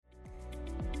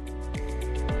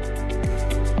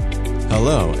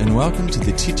Hello, and welcome to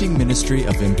the teaching ministry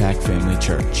of Impact Family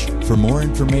Church. For more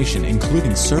information,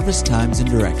 including service times and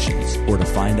directions, or to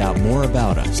find out more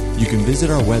about us, you can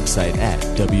visit our website at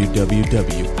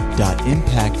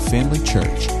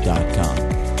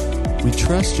www.impactfamilychurch.com. We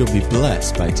trust you'll be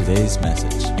blessed by today's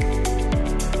message.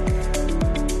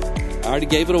 I already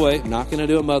gave it away. I'm not going to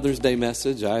do a Mother's Day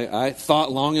message. I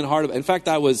thought long and hard about it. In fact,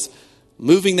 I was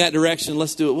moving that direction.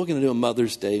 Let's do it. We're going to do a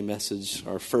Mother's Day message,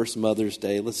 our first Mother's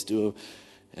Day. Let's do it.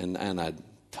 And I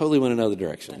totally went another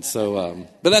direction. So,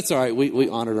 but that's all right. We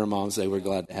honored our Mom's Day. We're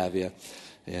glad to have you.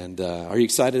 And are you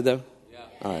excited, though? Yeah.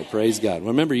 All right. Praise God.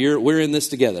 Remember, we're in this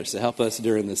together, so help us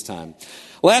during this time.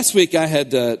 Last week, I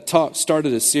had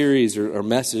started a series or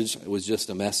message. It was just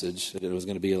a message. It was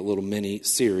going to be a little mini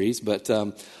series, but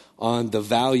on the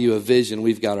value of vision.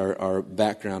 We've got our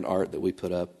background art that we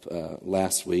put up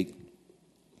last week.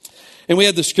 And we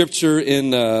had the scripture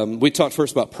we talked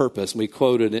first about purpose, and we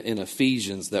quoted in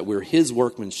Ephesians that we're His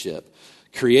workmanship,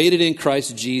 created in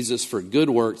Christ Jesus for good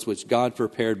works, which God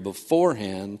prepared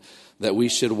beforehand that we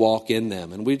should walk in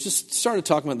them. And we just started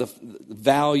talking about the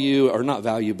value, or not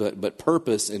value, but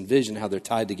purpose and vision, how they're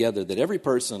tied together, that every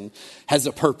person has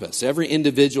a purpose. Every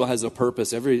individual has a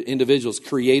purpose. Every individual is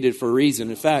created for a reason.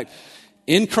 In fact,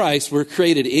 in Christ, we're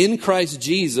created in Christ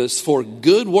Jesus for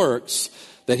good works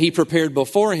that He prepared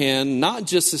beforehand, not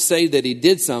just to say that He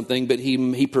did something, but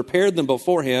He prepared them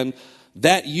beforehand,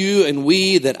 that you and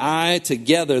we, that I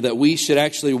together, that we should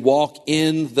actually walk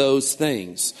in those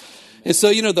things. And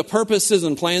so, the purposes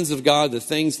and plans of God, the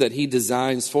things that He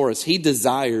designs for us, He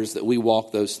desires that we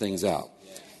walk those things out.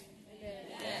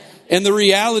 And the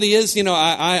reality is,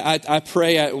 I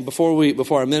pray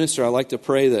before I minister, I like to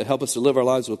pray that help us to live our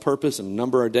lives with purpose and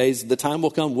number our days. The time will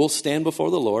come, we'll stand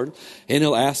before the Lord, and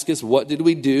He'll ask us, what did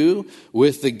we do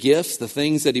with the gifts, the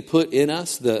things that He put in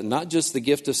us, not just the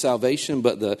gift of salvation,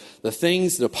 but the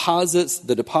things, the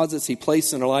deposits He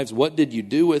placed in our lives. What did you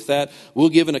do with that? We'll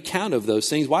give an account of those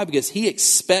things. Why? Because He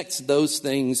expects those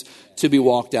things to be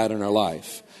walked out in our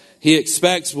life. He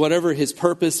expects whatever His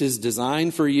purpose, His design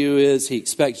for you is, He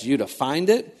expects you to find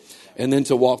it and then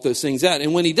to walk those things out.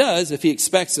 And when He does, if He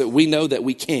expects it, we know that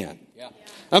we can. Yeah. I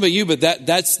don't know about you, but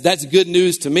that's good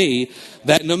news to me,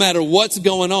 that no matter what's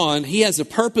going on, He has a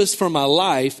purpose for my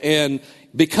life, and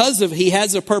because He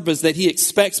has a purpose that He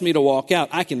expects me to walk out,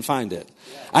 I can find it.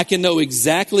 I can know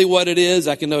exactly what it is.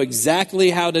 I can know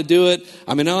exactly how to do it.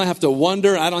 I don't have to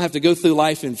wonder. I don't have to go through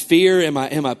life in fear. Am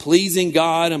I pleasing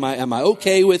God? Am I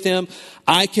okay with Him?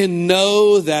 I can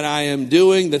know that I am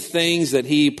doing the things that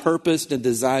He purposed and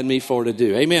designed me for to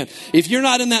do. Amen. If you're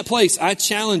not in that place, I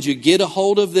challenge you, get a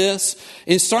hold of this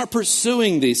and start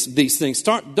pursuing these things.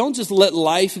 Don't just let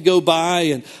life go by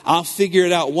and I'll figure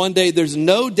it out one day. There's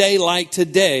no day like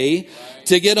today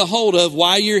to get a hold of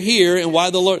why you're here and why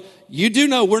the Lord. You do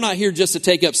know we're not here just to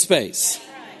take up space.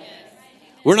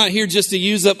 We're not here just to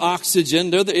use up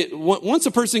oxygen. Once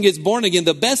a person gets born again,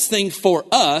 the best thing for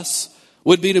us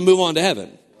would be to move on to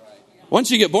heaven. Once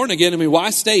you get born again, why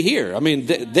stay here?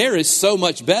 There is so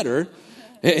much better.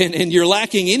 And you're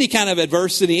lacking any kind of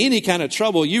adversity, any kind of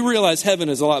trouble. You realize heaven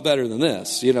is a lot better than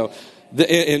this,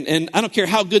 And I don't care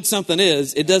how good something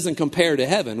is, it doesn't compare to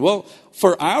heaven. Well,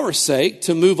 for our sake,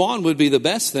 to move on would be the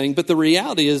best thing. But the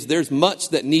reality is there's much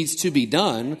that needs to be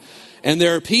done. And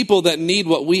there are people that need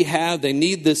what we have. They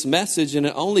need this message. And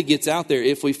it only gets out there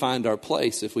if we find our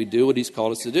place, if we do what He's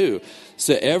called us to do.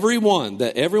 So everyone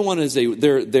is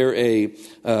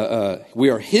we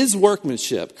are His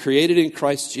workmanship, created in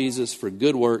Christ Jesus for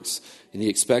good works. And He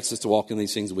expects us to walk in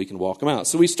these things and we can walk them out.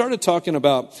 So we started talking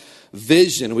about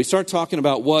vision. We started talking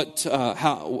about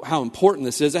how important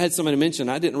this is. I had somebody mention,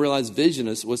 I didn't realize vision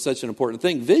was such an important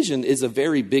thing. Vision is a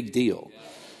very big deal.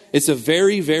 It's a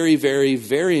very, very, very,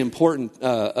 very important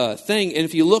thing. And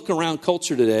if you look around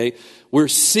culture today, we're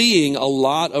seeing a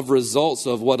lot of results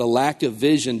of what a lack of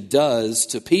vision does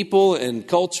to people and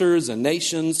cultures and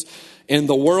nations and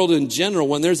the world in general.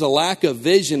 When there's a lack of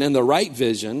vision and the right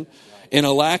vision, and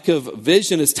a lack of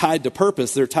vision is tied to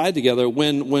purpose. They're tied together.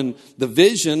 When the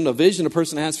vision a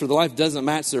person has for their life doesn't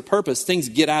match their purpose, things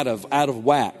get out of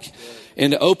whack.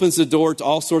 And it opens the door to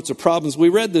all sorts of problems. We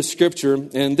read this scripture,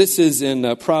 and this is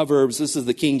in Proverbs. This is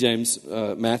the King James,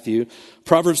 Matthew.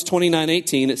 Proverbs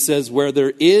 29:18. It says, where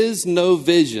there is no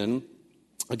vision.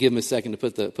 I'll give him a second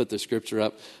to put the scripture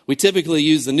up. We typically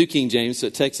use the New King James, so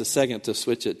it takes a second to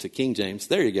switch it to King James.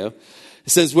 There you go.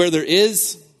 It says, where there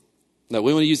is... No,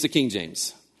 we want to use the King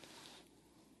James.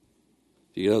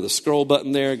 If you go to the scroll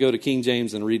button there, go to King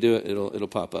James and redo it, it'll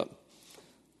pop up.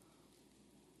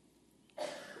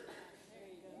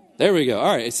 There we go.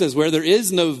 All right. It says, where there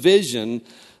is no vision,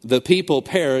 the people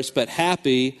perish, but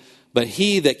happy But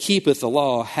he that keepeth the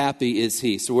law, happy is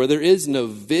he. So where there is no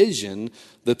vision,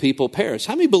 the people perish.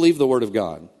 How many believe the word of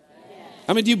God?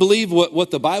 How many do you believe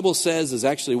what the Bible says is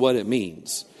actually what it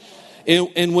means? And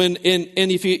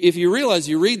if you realize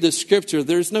you read the scripture,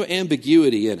 there's no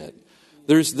ambiguity in it.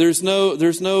 There's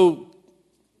no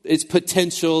it's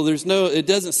potential. It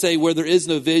doesn't say where there is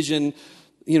no vision,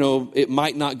 it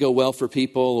might not go well for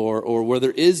people, or where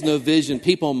there is no vision,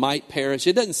 people might perish.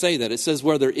 It doesn't say that. It says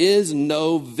where there is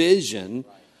no vision,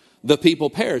 the people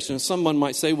perish. And someone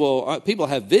might say, well, people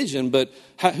have vision, but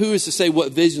who is to say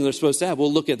what vision they're supposed to have?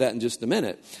 We'll look at that in just a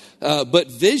minute. But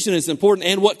vision is important,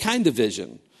 and what kind of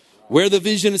vision? Where the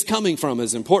vision is coming from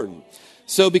is important.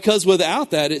 So because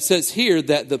without that, it says here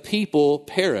that the people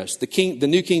perish. The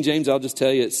New King James, I'll just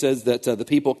tell you, it says that the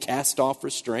people cast off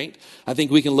restraint. I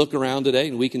think we can look around today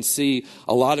and we can see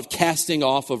a lot of casting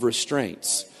off of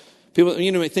restraints. People,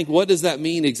 may think, what does that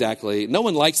mean exactly? No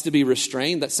one likes to be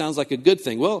restrained. That sounds like a good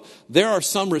thing. Well, there are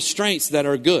some restraints that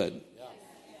are good.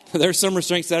 There are some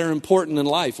restraints that are important in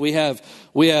life. We have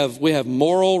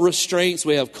moral restraints.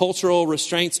 We have cultural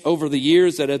restraints over the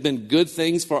years that have been good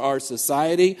things for our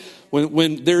society.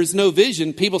 When there is no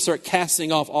vision, people start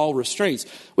casting off all restraints.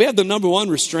 We have the number one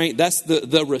restraint. That's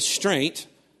the restraint.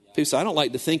 People say, I don't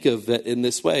like to think of it in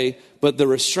this way, but the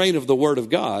restraint of the Word of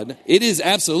God, it is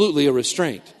absolutely a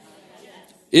restraint.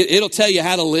 It'll tell you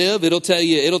how to live. It'll tell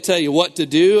you what to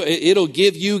do. It'll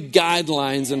give you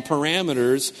guidelines and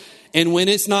parameters. And when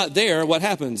it's not there, what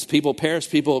happens? People perish,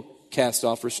 people cast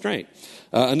off restraint.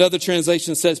 Another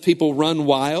translation says people run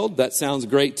wild. That sounds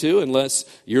great too, unless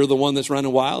you're the one that's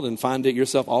running wild and find it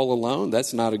yourself all alone.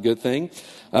 That's not a good thing.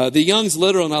 The Young's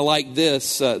Literal, and I like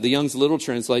this, the Young's Literal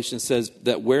translation says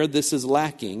that where this is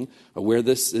lacking, or where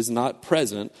this is not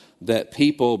present, that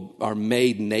people are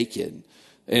made naked.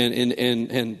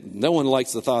 And no one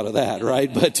likes the thought of that,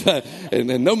 right? But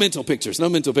and no mental pictures.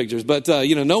 But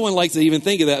no one likes to even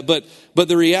think of that. But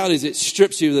the reality is, it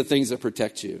strips you of the things that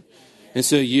protect you. And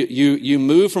so you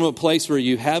move from a place where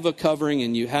you have a covering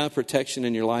and you have protection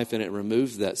in your life, and it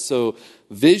removes that. So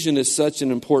vision is such an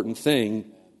important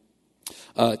thing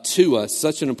to us,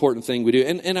 such an important thing we do.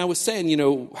 And I was saying,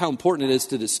 how important it is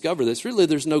to discover this. Really,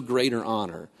 there's no greater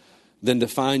honor than to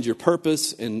find your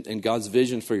purpose and God's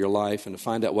vision for your life, and to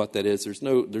find out what that is. There's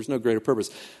no greater purpose.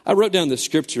 I wrote down the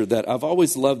scripture that I've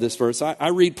always loved this verse. I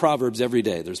read Proverbs every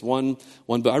day. There's one,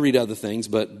 but I read other things,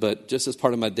 but just as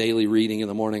part of my daily reading in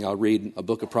the morning, I'll read a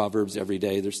book of Proverbs every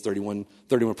day. There's 31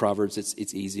 Proverbs.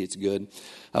 It's easy. It's good.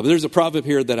 But there's a proverb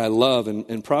here that I love,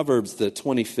 and Proverbs, the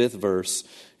 25th verse,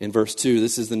 in verse 2.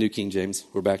 This is the New King James.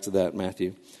 We're back to that,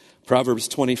 Matthew. Proverbs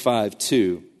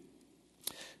 25:2.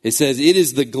 It says, it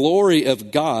is the glory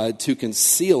of God to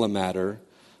conceal a matter,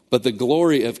 but the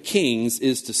glory of kings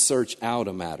is to search out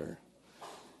a matter.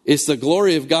 It's the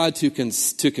glory of God to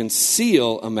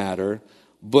conceal a matter,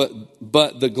 but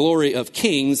the glory of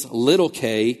kings, little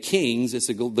k, kings, it's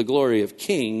the glory of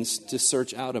kings to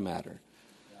search out a matter.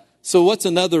 So what's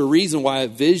another reason why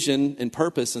vision and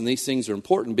purpose and these things are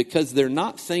important? Because they're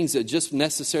not things that just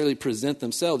necessarily present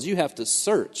themselves. You have to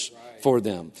search for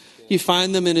them. You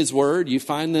find them in His Word. You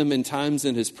find them in times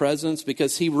in His presence,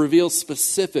 because He reveals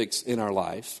specifics in our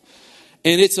life.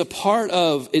 And it's a part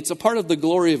of the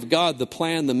glory of God, the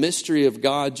plan, the mystery of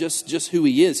God, just who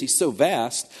He is. He's so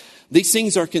vast. These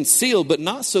things are concealed, but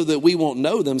not so that we won't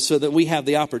know them, so that we have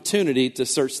the opportunity to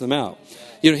search them out.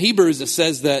 Hebrews, it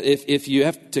says that if you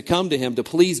have to come to Him, to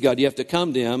please God, you have to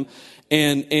come to Him.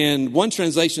 And one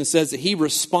translation says that He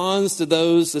responds to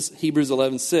those, this Hebrews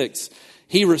 11:6.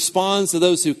 He responds to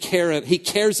those who care. He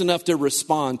cares enough to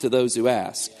respond to those who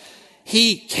ask.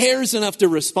 He cares enough to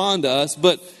respond to us,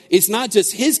 but it's not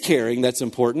just His caring that's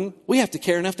important. We have to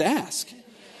care enough to ask.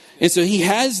 And so He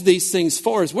has these things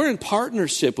for us. We're in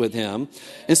partnership with Him.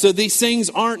 And so these things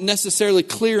aren't necessarily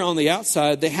clear on the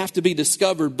outside. They have to be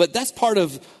discovered. But that's part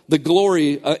of the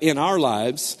glory in our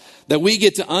lives, that we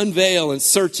get to unveil and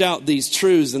search out these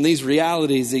truths and these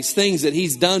realities, these things that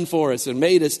He's done for us and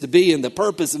made us to be, and the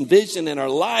purpose and vision in our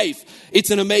life.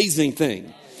 It's an amazing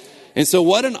thing. And so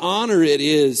what an honor it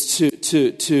is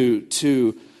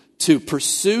to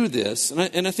pursue this.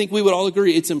 And I think we would all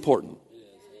agree it's important.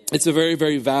 It's a very,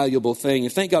 very valuable thing.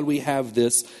 And thank God we have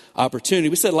this opportunity.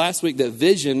 We said last week that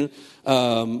vision,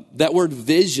 that word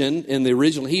vision in the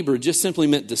original Hebrew just simply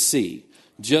meant to see.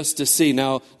 Just to see.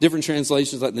 Now, different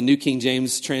translations, like the New King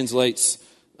James translates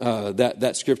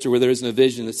that scripture where there is no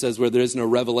vision. It says where there is no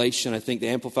revelation. I think the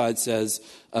Amplified says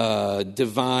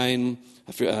divine.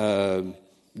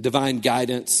 divine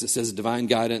guidance. It says divine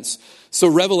guidance. So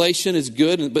revelation is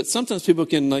good, but sometimes people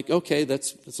can okay,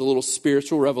 that's a little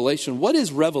spiritual revelation. What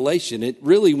is revelation? It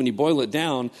really, when you boil it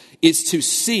down, is to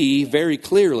see very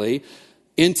clearly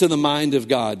into the mind of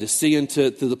God, to see into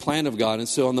the plan of God. And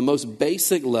so on the most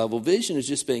basic level, vision is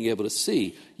just being able to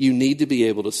see. You need to be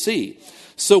able to see.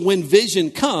 So when vision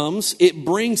comes, it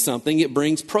brings something. It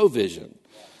brings provision.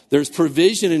 There's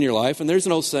provision in your life, and there's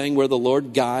an old saying where the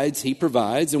Lord guides, he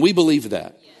provides, and we believe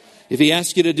that. If he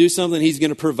asks you to do something, he's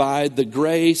going to provide the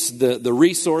grace, the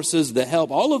resources, the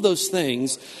help, all of those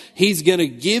things. He's going to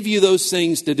give you those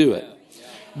things to do it.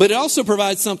 But it also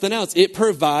provides something else. It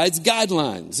provides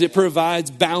guidelines. It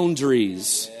provides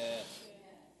boundaries.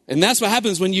 And that's what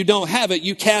happens when you don't have it.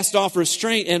 You cast off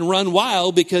restraint and run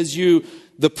wild because the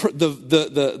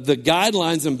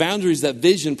guidelines and boundaries that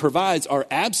vision provides are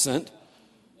absent.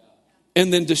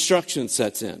 And then destruction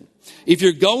sets in. If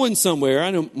you're going somewhere,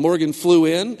 I know Morgan flew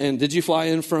in, and did you fly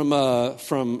in from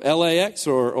LAX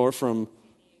or from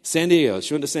San Diego?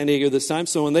 She went to San Diego this time.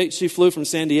 So when she flew from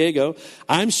San Diego,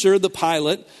 I'm sure the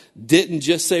pilot didn't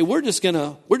just say, we're just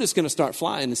gonna start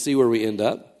flying and see where we end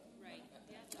up.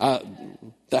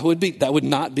 That would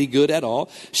not be good at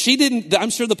all. I'm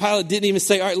sure the pilot didn't even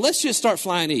say, all right, let's just start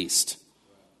flying east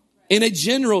in a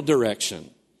general direction.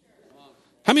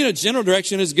 How many a general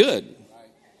direction is good?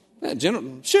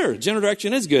 General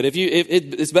direction is good.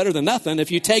 It's better than nothing.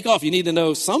 If you take off, you need to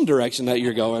know some direction that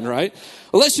you're going, right?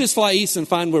 Well, let's just fly east and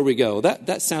find where we go.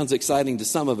 That sounds exciting to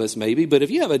some of us, maybe. But if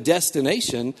you have a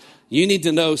destination, you need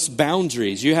to know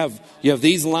boundaries. You have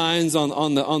these lines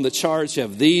on the charts. You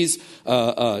have these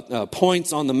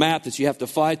points on the map that you have to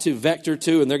fly to, vector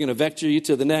to, and they're going to vector you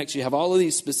to the next. You have all of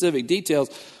these specific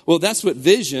details. Well, that's what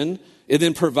vision. It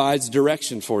then provides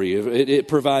direction for you. It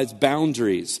provides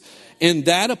boundaries. And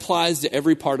that applies to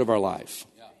every part of our life.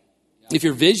 If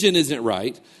your vision isn't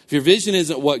right, if your vision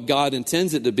isn't what God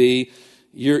intends it to be,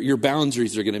 your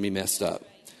boundaries are going to be messed up.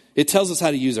 It tells us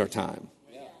how to use our time.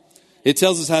 It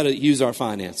tells us how to use our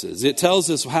finances. It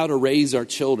tells us how to raise our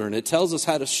children. It tells us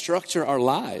how to structure our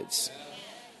lives.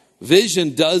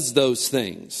 Vision does those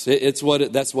things. That's what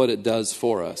it does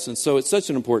for us. And so it's such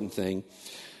an important thing.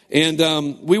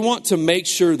 And we want to make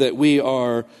sure that we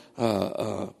are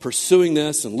pursuing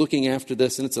this and looking after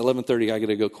this. And it's 11:30. I got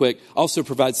to go quick. Also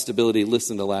provides stability.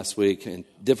 Listen to last week. In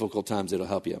difficult times, it'll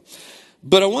help you.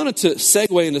 But I wanted to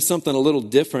segue into something a little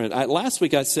different. Last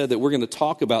week I said that we're going to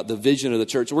talk about the vision of the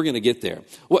church. We're going to get there.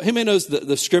 Who knows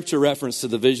the scripture reference to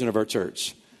the vision of our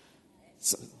church?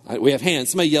 We have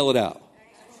hands. Somebody yell it out.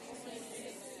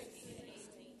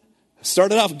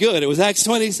 Started off good. It was Acts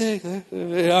 26. All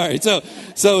right,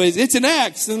 so it's in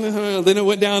Acts, and then it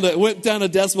went down a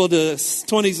decimal to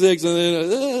 26, and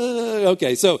then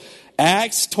okay. So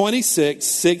Acts 26,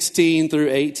 16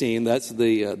 through 18. That's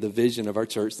the vision of our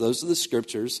church. Those are the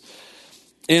scriptures,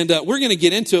 and we're going to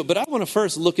get into it. But I want to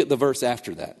first look at the verse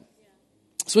after that.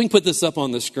 So we can put this up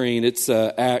on the screen. It's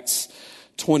Acts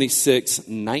 26,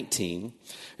 19.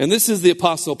 And this is the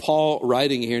Apostle Paul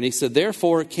writing here. And he said,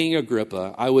 therefore, King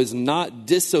Agrippa, I was not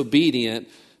disobedient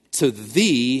to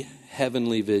the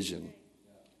heavenly vision.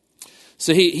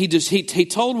 So he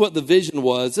told what the vision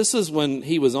was. This is when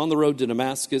he was on the road to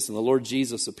Damascus and the Lord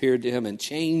Jesus appeared to him and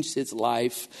changed his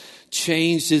life,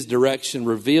 changed his direction,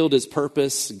 revealed his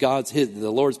purpose,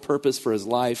 the Lord's purpose for his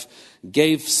life,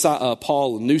 gave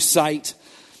Paul new sight.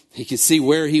 He could see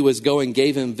where he was going,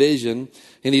 gave him vision.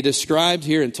 And he described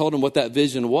here and told him what that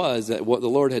vision was, that what the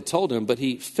Lord had told him. But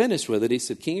he finished with it. He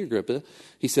said, King Agrippa,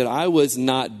 he said, I was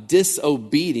not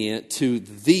disobedient to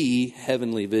the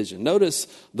heavenly vision. Notice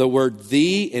the word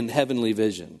the in heavenly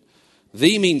vision.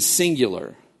 The means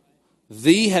singular.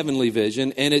 The heavenly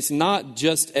vision. And it's not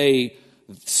just a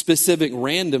specific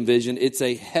random vision. It's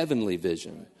a heavenly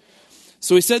vision.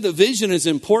 So he said that vision is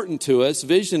important to us.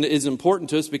 Vision is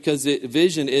important to us because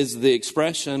vision is the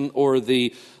expression or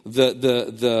the I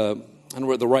don't know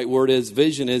what the right word is.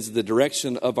 Vision is the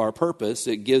direction of our purpose.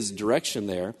 It gives direction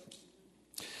there.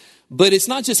 But it's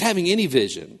not just having any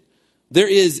vision. There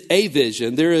is a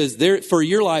vision. There for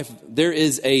your life, there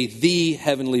is the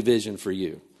heavenly vision for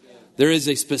you. There is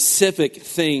a specific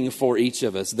thing for each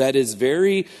of us that is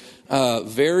very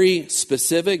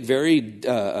specific, very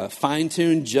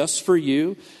fine-tuned just for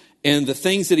you. And the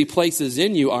things that he places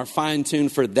in you are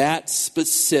fine-tuned for that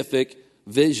specific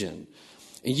vision.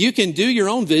 And you can do your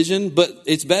own vision, but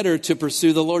it's better to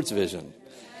pursue the Lord's vision.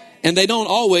 And they don't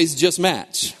always just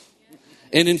match.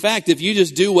 And in fact, if you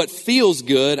just do what feels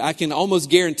good, I can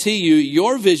almost guarantee you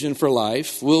your vision for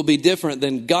life will be different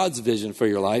than God's vision for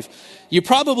your life. You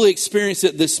probably experienced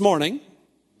it this morning.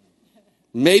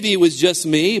 Maybe it was just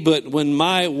me, but when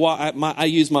I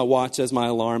use my watch as my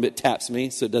alarm, it taps me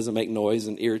so it doesn't make noise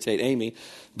and irritate Amy.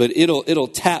 But it'll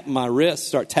tap my wrist,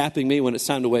 start tapping me when it's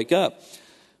time to wake up.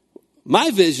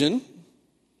 My vision,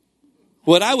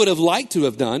 what I would have liked to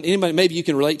have done, anybody, maybe you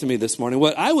can relate to me this morning,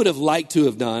 what I would have liked to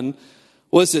have done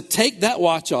was to take that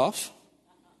watch off,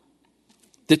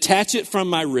 detach it from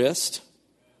my wrist,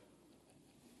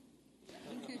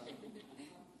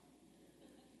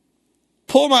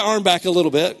 pull my arm back a little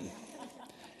bit,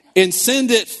 and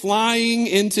send it flying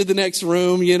into the next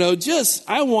room.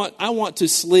 I want to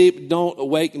sleep. Don't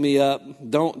wake me up.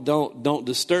 Don't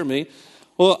disturb me.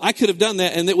 Well, I could have done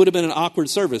that, and it would have been an awkward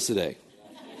service today.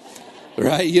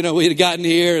 Right? We had gotten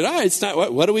here, and all right, it's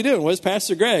not, what are we doing? Where's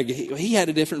Pastor Greg? He had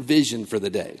a different vision for the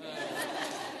day.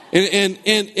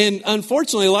 And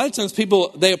unfortunately, a lot of times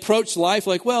people, they approach life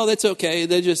like, well, that's okay.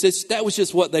 That was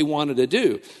just what they wanted to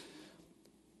do.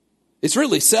 It's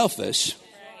really selfish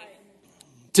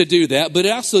to do that, but it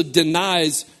also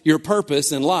denies your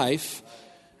purpose in life,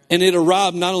 and it'll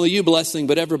rob not only you blessing,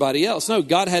 but everybody else. No,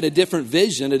 God had a different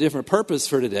vision, a different purpose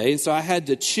for today, and so I had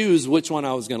to choose which one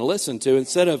I was going to listen to.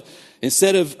 Instead of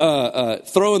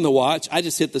throwing the watch, I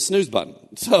just hit the snooze button.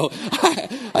 So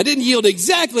I didn't yield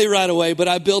exactly right away, but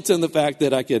I built in the fact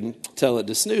that I could tell it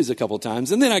to snooze a couple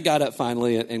times, and then I got up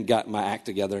finally and got my act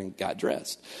together and got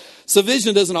dressed. So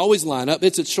vision doesn't always line up.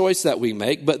 It's a choice that we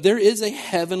make, but there is a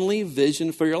heavenly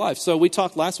vision for your life. So we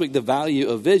talked last week the value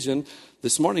of vision.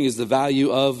 This morning is the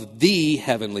value of the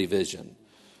heavenly vision.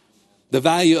 The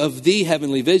value of the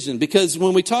heavenly vision. Because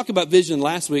when we talk about vision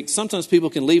last week, sometimes people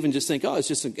can leave and just think, oh,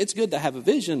 it's good to have a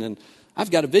vision, and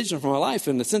I've got a vision for my life,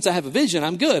 and since I have a vision,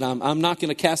 I'm good. I'm not going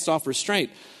to cast off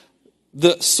restraint.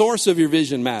 The source of your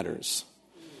vision matters.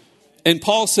 And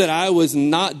Paul said, I was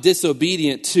not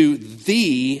disobedient to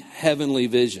the heavenly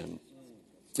vision.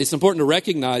 It's important to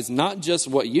recognize not just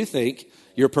what you think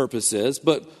your purpose is,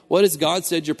 but what has God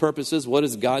said your purpose is? What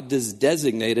has God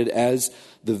designated as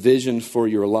the vision for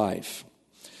your life?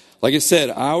 Like I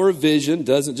said, our vision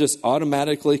doesn't just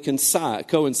automatically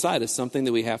coincide. It's something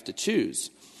that we have to choose.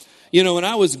 When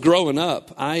I was growing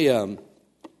up, growing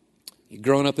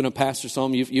up in a pastor's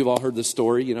home, you've all heard the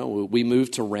story. We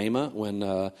moved to Rhema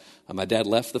when my dad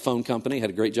left the phone company,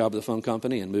 had a great job at the phone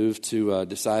company, and moved to,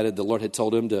 decided the Lord had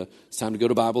told him it's time to go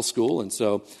to Bible school. And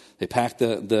so they packed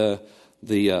the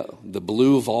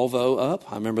blue Volvo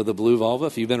up. I remember the blue Volvo.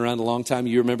 If you've been around a long time,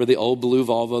 you remember the old blue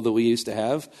Volvo that we used to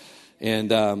have. And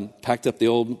packed up the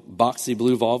old boxy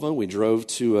blue Volvo. We drove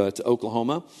to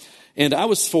Oklahoma. And I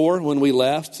was 4 when we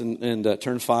left and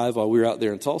turned 5 while we were out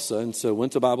there in Tulsa. And so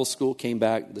went to Bible school, came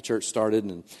back, the church started.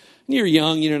 And you're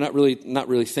young, not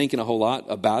really thinking a whole lot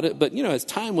about it. But, as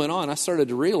time went on, I started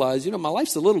to realize, my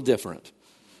life's a little different.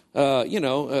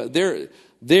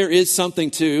 There is something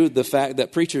to the fact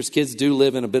that preachers' kids do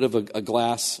live in a bit of a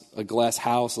glass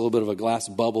house, a little bit of a glass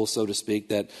bubble, so to speak.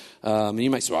 That you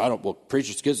might say, well,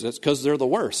 preachers' kids, that's because they're the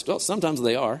worst. Well, sometimes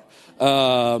they are.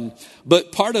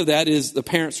 But part of that is the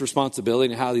parents'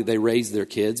 responsibility and how they raise their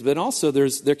kids. But also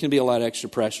there can be a lot of extra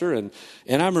pressure. And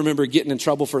I remember getting in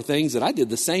trouble for things that I did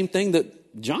the same thing that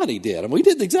Johnny did. We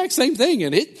did the exact same thing,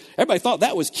 and everybody thought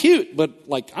that was cute, but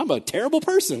I'm a terrible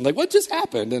person. What just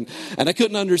happened? And I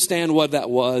couldn't understand what that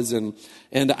was. And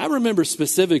I remember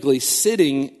specifically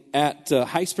sitting at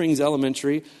High Springs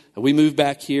Elementary. We moved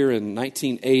back here in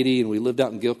 1980, and we lived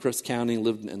out in Gilchrist County,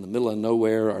 lived in the middle of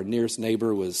nowhere. Our nearest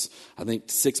neighbor was, I think,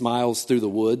 6 miles through the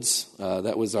woods.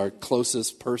 That was our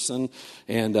closest person.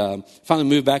 And finally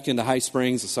moved back into High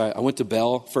Springs. So I went to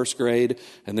Bell, first grade,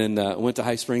 and then went to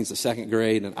High Springs, the second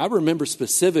grade. And I remember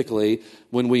specifically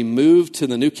when we moved to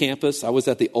the new campus, I was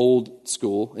at the old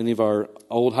school, any of our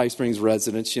old High Springs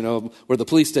residents, where the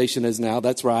police station is now.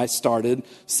 That's where I started,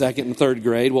 2nd and 3rd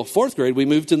grade. Well, 4th grade, we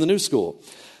moved to the new school.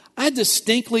 I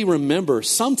distinctly remember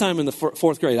sometime in the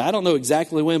 4th grade, I don't know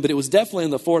exactly when, but it was definitely in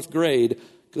the 4th grade.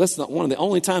 That's not one of the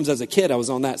only times as a kid I was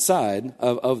on that side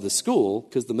of the school,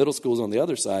 because the middle school is on the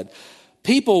other side.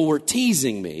 People were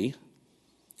teasing me,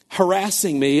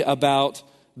 harassing me about,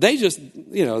 they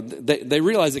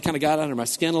realized it kind of got under my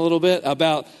skin a little bit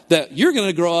about that you're going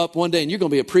to grow up one day and you're going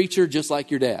to be a preacher just like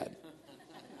your dad.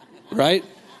 Right?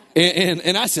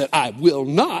 And I said, I will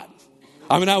not.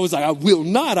 I was like,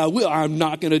 I'm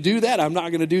not going to do that. I'm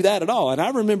not going to do that at all. And I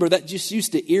remember that just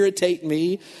used to irritate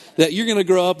me, that you're going to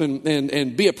grow up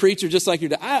and be a preacher just like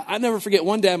your dad. I never forget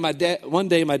one day my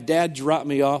dad dropped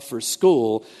me off for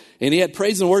school, and he had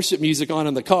praise and worship music on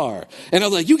in the car. And I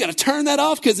was like, you got to turn that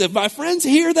off, because if my friends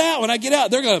hear that when I get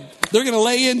out, they're going to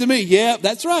lay into me. Yeah,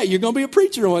 that's right. You're going to be a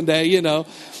preacher one day, And I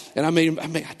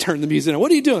turned the music on. What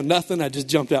are you doing? Nothing. I just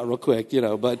jumped out real quick,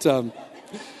 but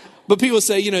But people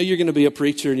say, you're going to be a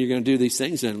preacher and you're going to do these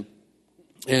things. And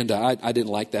I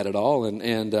didn't like that at all.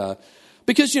 And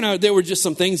because, there were just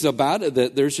some things about it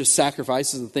that there's just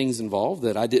sacrifices and things involved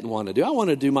that I didn't want to do. I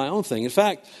wanted to do my own thing. In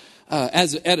fact,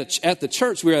 at the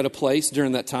church, we were at a place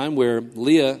during that time where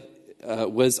Leah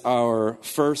was our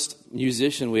first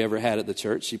musician we ever had at the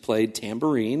church. She played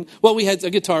tambourine. Well, we had a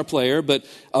guitar player, but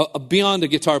beyond a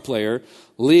guitar player,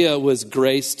 Leah was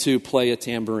graced to play a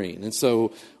tambourine. And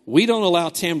so we don't allow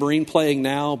tambourine playing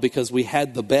now because we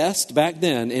had the best back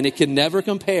then, and it can never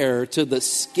compare to the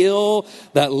skill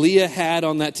that Leah had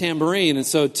on that tambourine. And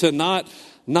so to not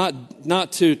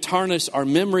to tarnish our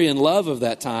memory and love of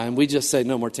that time, we just say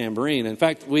no more tambourine. In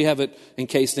fact, we have it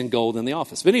encased in gold in the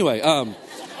office. But anyway,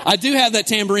 I do have that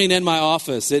tambourine in my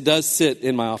office. It does sit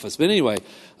in my office. But anyway,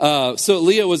 so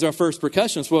Leah was our first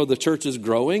percussionist. Well, the church is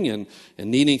growing and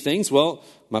needing things. Well,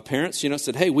 my parents,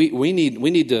 said, hey, we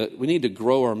need to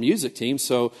grow our music team.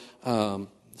 So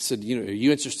said, are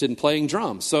you interested in playing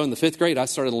drums? So in the 5th grade, I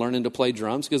started learning to play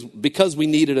drums because we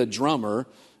needed a drummer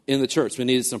in the church. We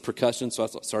needed some percussion, so I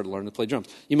started learning to play drums.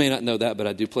 You may not know that, but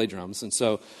I do play drums. And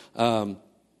so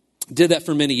did that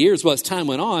for many years. Well, as time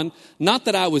went on, not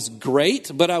that I was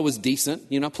great, but I was decent.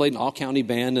 I played an all-county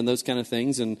band and those kind of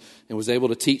things and was able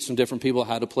to teach some different people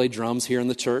how to play drums here in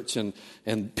the church.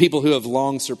 And people who have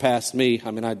long surpassed me,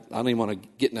 I don't even want to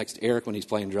get next to Eric when he's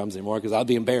playing drums anymore because I'll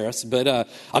be embarrassed. But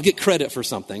I'll get credit for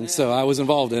something. So I was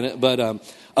involved in it. But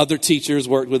other teachers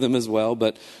worked with him as well.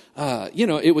 But,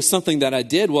 it was something that I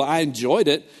did. Well, I enjoyed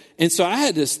it. And so I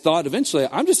had this thought eventually,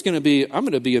 I'm going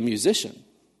to be a musician.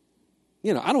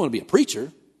 I don't want to be a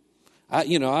preacher. I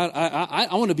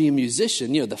want to be a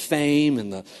musician. The fame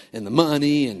and the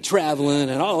money and traveling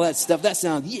and all that stuff. That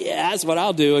sounds, that's what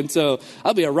I'll do. And so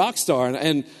I'll be a rock star.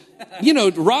 And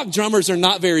rock drummers are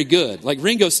not very good. Like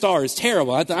Ringo Starr is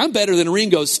terrible. I'm better than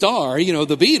Ringo Starr. The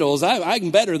Beatles. I'm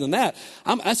better than that.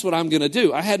 That's what I'm going to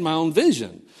do. I had my own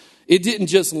vision. It didn't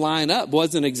just line up,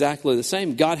 wasn't exactly the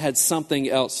same. God had something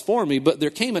else for me, but there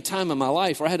came a time in my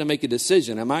life where I had to make a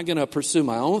decision. Am I going to pursue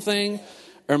my own thing,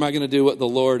 or am I going to do what the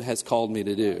Lord has called me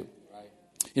to do?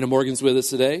 Morgan's with us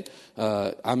today.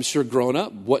 I'm sure growing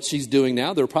up, what she's doing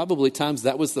now, there were probably times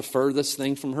that was the furthest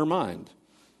thing from her mind.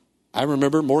 I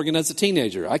remember Morgan as a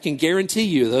teenager. I can guarantee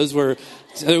you those were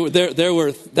times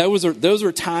where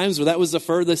that was the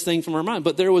furthest thing from her mind.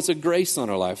 But there was a grace on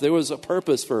her life. There was a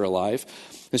purpose for her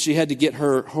life. And she had to get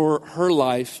her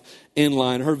life in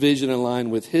line, her vision in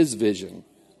line with his vision.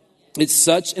 It's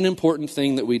such an important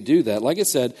thing that we do that. Like I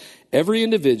said, every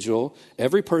individual,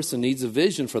 every person needs a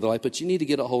vision for their life, but you need to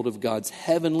get a hold of God's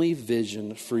heavenly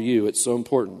vision for you. It's so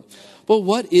important. Well,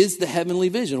 what is the heavenly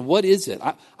vision? What is it?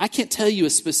 I can't tell you a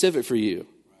specific for you.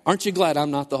 Aren't you glad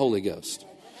I'm not the Holy Ghost?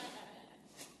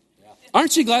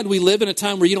 Aren't you glad we live in a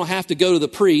time where you don't have to go to the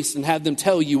priest and have them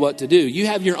tell you what to do? You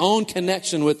have your own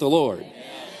connection with the Lord.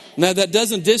 Now, that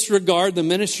doesn't disregard the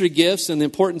ministry gifts and the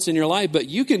importance in your life, but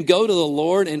you can go to the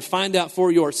Lord and find out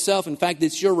for yourself. In fact,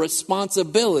 it's your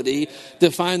responsibility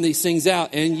to find these things out,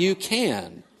 and you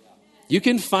can. You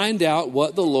can find out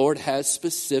what the Lord has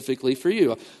specifically for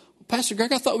you. Pastor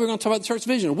Greg, I thought we were going to talk about the church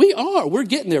vision. We are. We're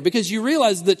getting there because you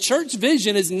realize the church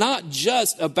vision is not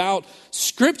just about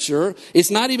Scripture. It's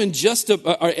not even just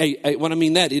what I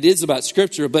mean that it is about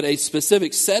Scripture, but a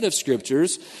specific set of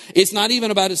Scriptures. It's not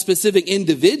even about a specific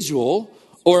individual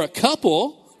or a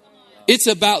couple. It's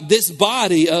about this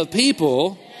body of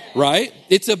people, right?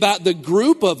 It's about the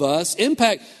group of us.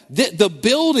 Impact. The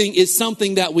building is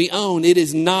something that we own. It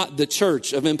is not the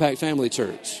church of Impact Family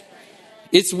Church.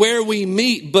 It's where we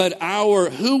meet, but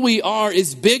who we are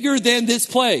is bigger than this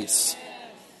place.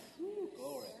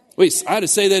 Wait, I had to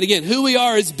say that again. Who we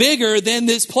are is bigger than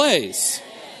this place.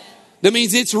 That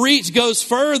means its reach goes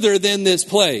further than this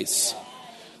place.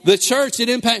 The church at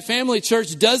Impact Family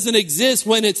Church doesn't exist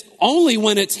when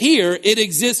it's here. It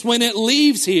exists when it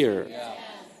leaves here.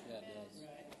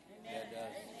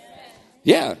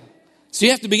 Yeah. So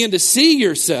you have to begin to see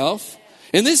yourself.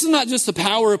 And this is not just the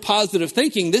power of positive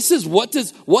thinking. This is what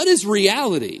is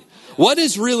reality? What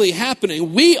is really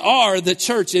happening? We are the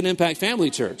church in Impact Family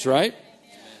Church, right?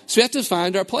 So we have to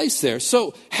find our place there.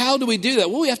 So how do we do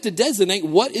that? Well, we have to designate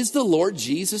what is the Lord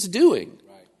Jesus doing.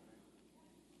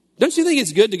 Don't you think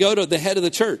it's good to go to the head of the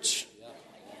church?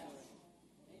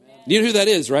 You know who that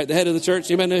is, right? The head of the church.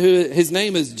 You might know who his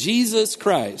name is. Jesus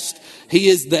Christ. He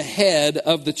is the head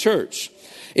of the church.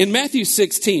 In Matthew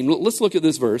 16, let's look at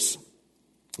this verse.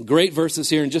 Great verses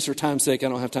here, and just for time's sake, I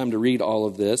don't have time to read all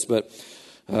of this, but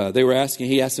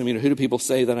he asked them, who do people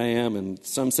say that I am? And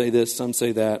some say this, some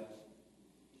say that.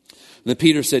 And then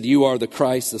Peter said, you are the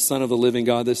Christ, the Son of the living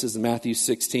God. This is Matthew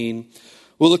 16.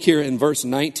 Well, look here in verse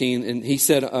 19, and he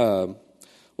said,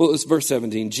 it's verse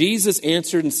 17. Jesus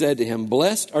answered and said to him,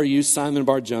 "Blessed are you, Simon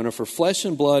Bar-Jonah, for flesh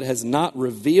and blood has not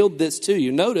revealed this to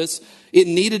you." Notice, it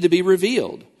needed to be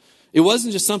revealed. It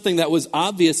wasn't just something that was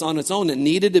obvious on its own. It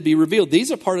needed to be revealed.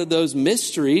 These are part of those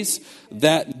mysteries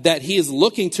that he is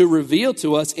looking to reveal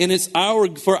to us, and it's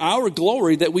for our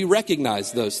glory that we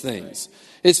recognize those things.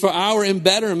 It's for our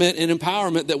embetterment and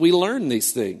empowerment that we learn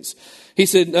these things. He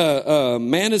said,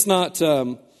 man has not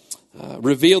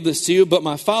revealed this to you, but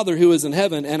my Father who is in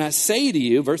heaven. And I say to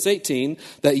you, verse 18,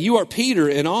 that you are Peter,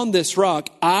 and on this rock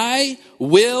I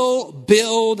will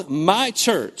build my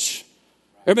church.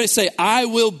 Everybody say, I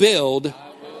will build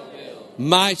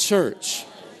my church.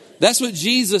 That's what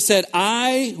Jesus said.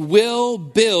 I will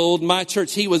build my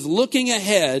church. He was looking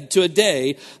ahead to a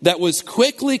day that was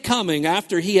quickly coming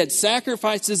after he had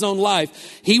sacrificed his own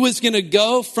life. He was going to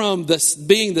go from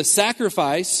being the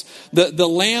sacrifice, the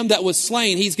lamb that was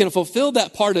slain. He's going to fulfill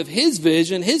that part of his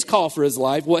vision, his call for his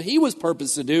life, what he was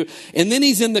purposed to do. And then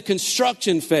he's in the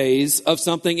construction phase of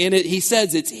something. And he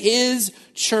says it's his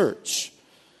church.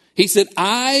 He said,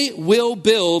 I will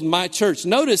build my church.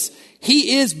 Notice,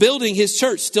 he is building his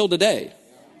church still today.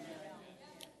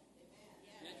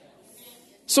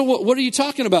 So what are you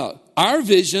talking about? Our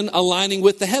vision aligning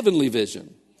with the heavenly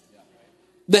vision.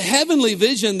 The heavenly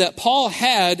vision that Paul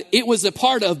had, it was a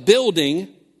part of building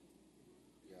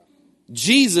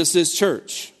Jesus'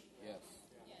 church.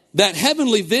 That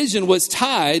heavenly vision was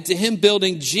tied to him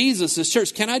building Jesus'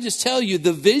 church. Can I just tell you,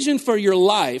 the vision for your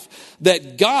life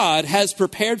that God has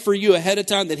prepared for you ahead of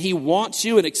time, that he wants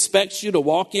you and expects you to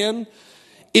walk in,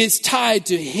 is tied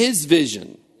to his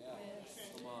vision.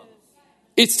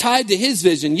 It's tied to his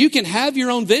vision. You can have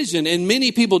your own vision, and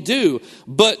many people do,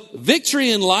 but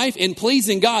victory in life and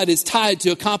pleasing God is tied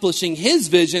to accomplishing his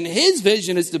vision. His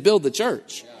vision is to build the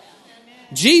church.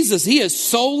 Jesus, he is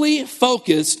solely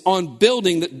focused on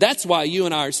building. That's why you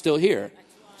and I are still here.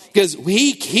 Because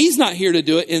he's not here to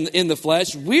do it in the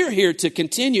flesh. We're here to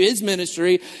continue his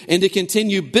ministry and to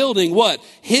continue building what?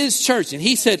 His church. And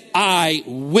he said, I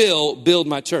will build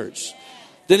my church.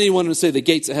 Then he wanted to say the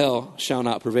gates of hell shall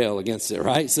not prevail against it,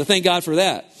 right? So thank God for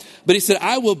that. But he said,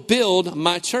 I will build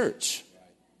my church.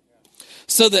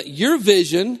 So that your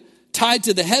vision, tied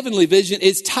to the heavenly vision,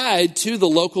 is tied to the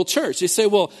local church. You say,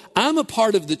 well, I'm a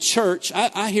part of the church.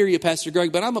 I hear you, Pastor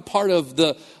Greg, but I'm a part of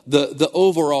the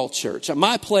overall church.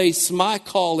 My place, my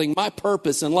calling, my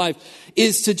purpose in life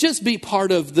is to just be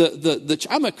part of the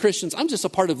I'm a Christian. I'm just a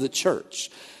part of the church.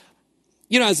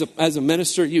 You know, as a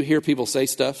minister, you hear people say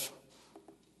stuff.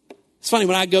 It's funny,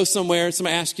 when I go somewhere,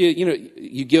 somebody asks you,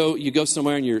 you go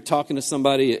somewhere and you're talking to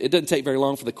somebody. It doesn't take very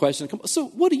long for the question to come. So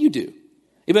what do you do?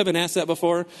 You ever been asked that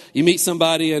before? You meet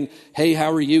somebody and, hey,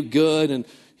 how are you? Good. And,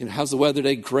 how's the weather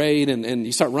today? Great. And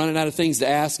you start running out of things to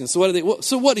ask. And so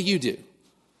what do you do?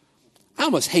 I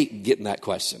almost hate getting that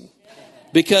question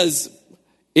because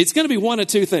it's going to be one of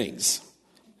two things.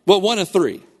 Well, one of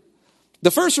three.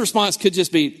 The first response could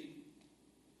just be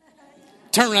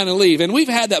turn around and leave. And we've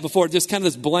had that before, just kind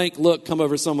of this blank look come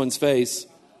over someone's face.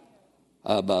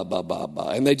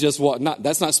 And they just walk.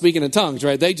 That's not speaking in tongues,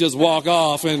 right? They just walk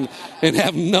off and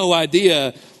have no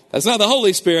idea. That's not the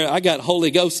Holy Spirit. I got Holy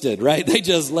Ghosted, right? They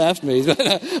just left me. They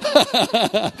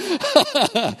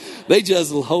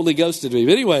just Holy Ghosted me.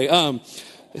 But anyway,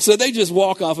 so they just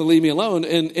walk off and leave me alone.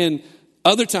 And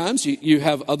other times you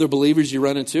have other believers you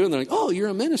run into, and they're like, oh, you're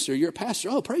a minister, you're a pastor.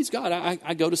 Oh, praise God.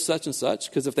 I go to such and such,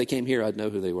 because if they came here, I'd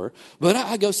know who they were. But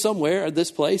I go somewhere at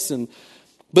this place,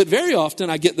 but very often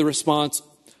I get the response,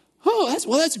 oh,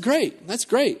 that's great. That's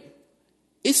great.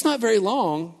 It's not very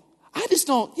long. I just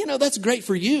don't, that's great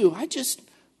for you. I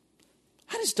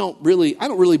don't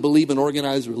really believe in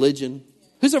organized religion.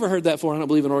 Who's ever heard that before? I don't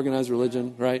believe in organized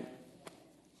religion, right?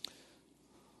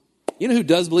 You know who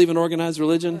does believe in organized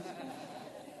religion?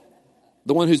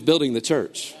 The one who's building the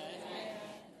church.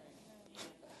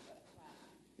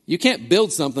 You can't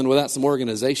build something without some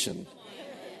organization,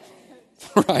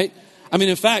 right? I mean,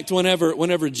 in fact,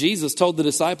 whenever Jesus told the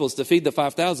disciples to feed the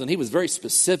 5,000, he was very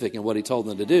specific in what he told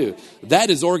them to do. That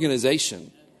is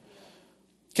organization.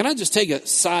 Can I just take a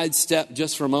side step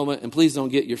just for a moment, and please don't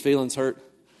get your feelings hurt?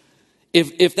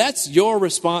 If that's your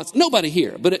response, nobody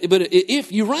here, but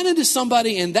if you run into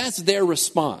somebody and that's their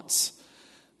response,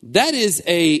 that is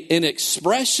an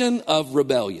expression of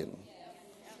rebellion.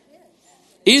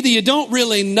 Either you don't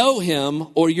really know him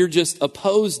or you're just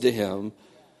opposed to him.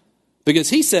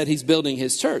 Because he said he's building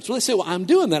his church. Well, they say, well, I'm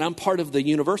doing that. I'm part of the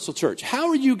universal church. How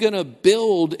are you going to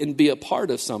build and be a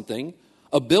part of something,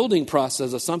 a building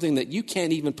process of something that you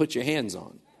can't even put your hands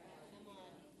on?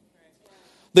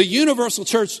 The universal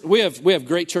church, we have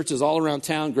great churches all around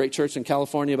town, great church in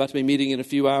California, about to be meeting in a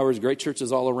few hours, great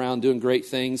churches all around doing great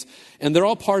things. And they're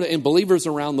all and believers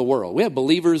around the world. We have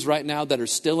believers right now that are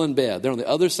still in bed. They're on the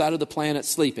other side of the planet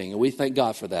sleeping, and we thank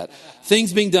God for that.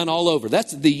 Things being done all over.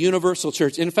 That's the universal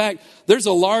church. In fact, there's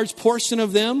a large portion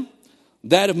of them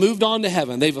that have moved on to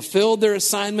heaven. They've fulfilled their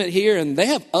assignment here, and they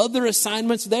have other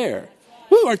assignments there.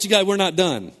 Woo, aren't you glad we're not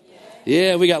done?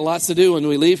 Yeah, we got lots to do when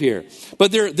we leave here.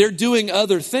 But they're doing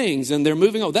other things and they're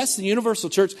moving on. That's the universal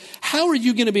church. How are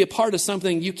you going to be a part of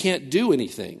something you can't do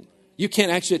anything? You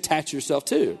can't actually attach yourself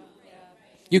to.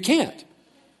 You can't.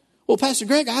 Well, Pastor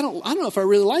Greg, I don't know if I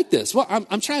really like this. Well,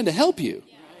 I'm trying to help you.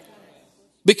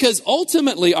 Because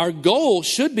ultimately our goal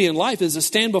should be in life is to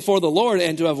stand before the Lord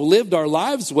and to have lived our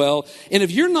lives well. And if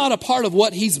you're not a part of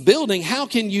what he's building, how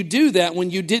can you do that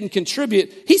when you didn't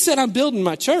contribute? He said, I'm building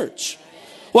my church.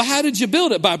 Well, how did you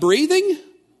build it? By breathing?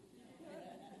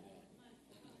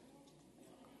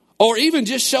 Or even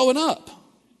just showing up?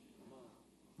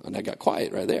 And I got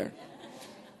quiet right there.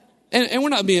 And we're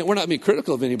not being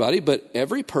critical of anybody, but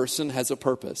every person has a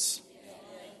purpose.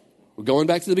 We're going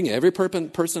back to the beginning. Every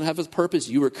person has a purpose.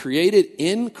 You were created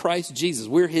in Christ Jesus.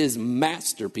 We're his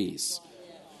masterpiece.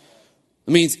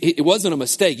 It means it wasn't a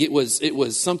mistake. It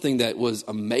was something that was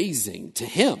amazing to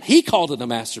him. He called it a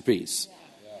masterpiece.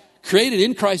 Created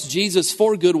in Christ Jesus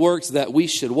for good works that we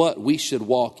should what? We should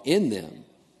walk in them.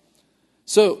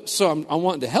 So I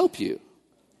want to help you.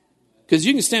 Because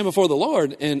you can stand before the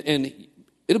Lord and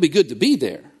it'll be good to be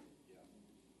there.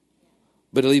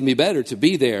 But it'll even be better to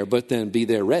be there, but then be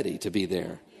there ready to be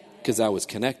there. Because I was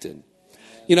connected.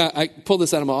 You know, I pulled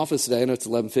this out of my office today. I know it's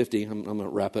 11:50. I'm going to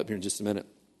wrap up here in just a minute.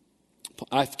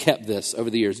 I've kept this over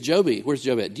the years. Joby, where's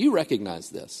Joby at? Do you recognize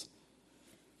this?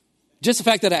 Just the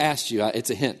fact that I asked you, it's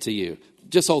a hint to you.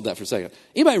 Just hold that for a second.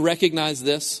 Anybody recognize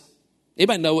this?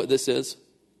 Anybody know what this is?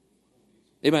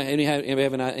 Anybody have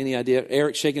any idea?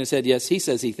 Eric shaking his head, yes. He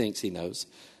says he thinks he knows.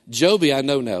 Joby, I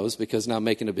know knows because now I'm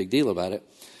making a big deal about it.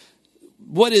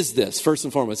 What is this? First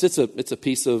and foremost, it's a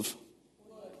piece of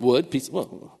wood.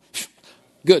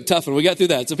 Good, tough one. We got through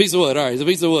that. It's a piece of wood. All right, it's a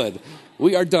piece of wood.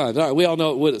 We are done. All right, we all know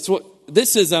what wood is. So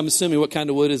this is, I'm assuming, what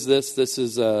kind of wood is this? This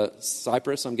is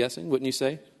cypress, I'm guessing, wouldn't you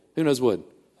say? Who knows wood?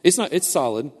 It's not. It's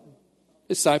solid.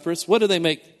 It's cypress. What do they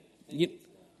make? Yeah,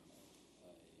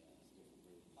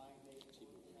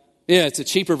 it's a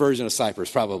cheaper version of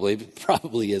cypress.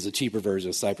 Probably is a cheaper version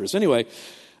of cypress. Anyway,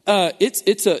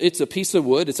 it's a piece of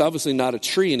wood. It's obviously not a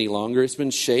tree any longer. It's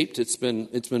been shaped. It's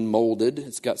been molded.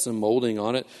 It's got some molding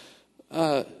on it.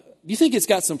 You think it's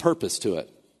got some purpose to it?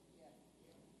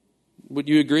 Would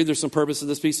you agree there's some purpose to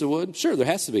this piece of wood? Sure, there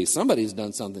has to be. Somebody's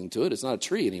done something to it. It's not a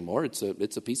tree anymore. It's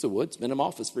a piece of wood. It's been in my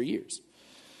office for years.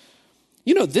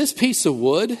 You know, this piece of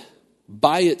wood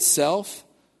by itself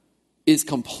is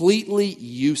completely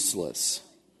useless.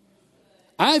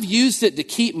 I've used it to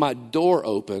keep my door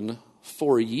open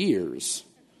for years.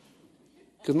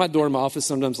 Because my door in my office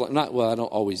sometimes, I don't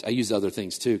always, I use other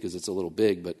things too because it's a little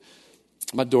big, but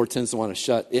my door tends to want to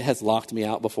shut. It has locked me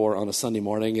out before on a Sunday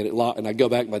morning, and I go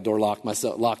back, my door locked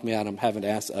me out. I'm having to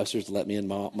ask the ushers to let me in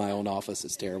my own office.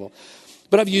 It's terrible.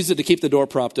 But I've used it to keep the door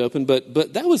propped open,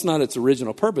 but that was not its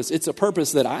original purpose. It's a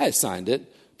purpose that I assigned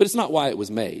it, but it's not why it was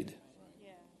made.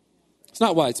 It's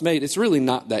not why it's made. It's really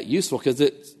not that useful because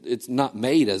it's not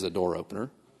made as a door opener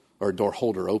or a door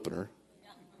holder opener.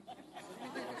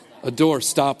 A door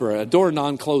stopper, a door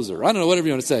non-closer. I don't know, whatever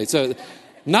you want to say. So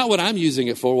not what I'm using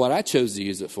it for, what I chose to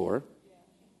use it for.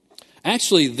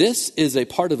 Actually, this is a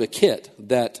part of a kit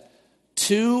that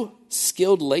 2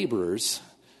 skilled laborers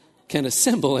can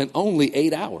assemble in only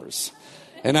 8 hours.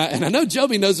 And I know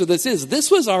Joby knows what this is.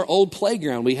 This was our old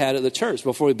playground we had at the church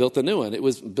before we built the new one. It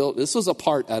was built, this was a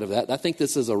part out of that. I think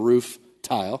this is a roof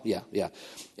tile. Yeah.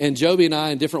 And Joby and I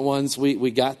and different ones, we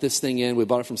got this thing in. We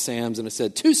bought it from Sam's and it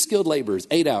said 2 skilled laborers,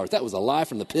 8 hours. That was a lie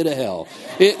from the pit of hell.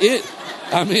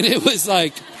 It was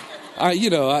like,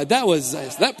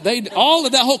 all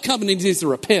of that whole company needs to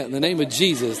repent in the name of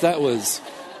Jesus.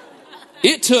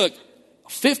 It took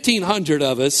 1,500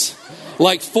 of us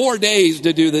like 4 days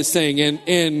to do this thing.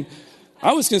 And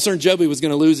I was concerned Joby was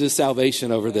going to lose his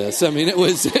salvation over this. I mean, it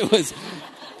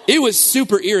was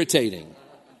super irritating.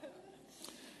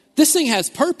 This thing has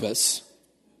purpose.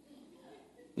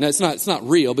 Now, it's not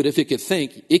real, but if it could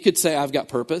think, it could say, I've got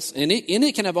purpose. And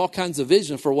it can have all kinds of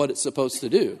vision for what it's supposed to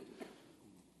do.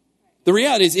 The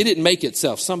reality is it didn't make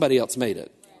itself. Somebody else made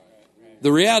it.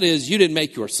 The reality is you didn't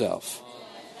make yourself.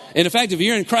 And in fact, if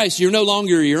you're in Christ, you're no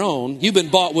longer your own. You've been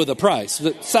bought with a price.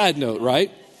 Side note, right?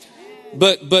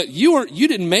 But you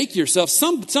didn't make yourself.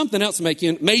 Something else made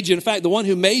you. In fact, the one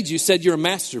who made you said you're a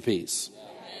masterpiece.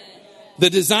 The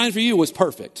design for you was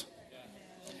perfect.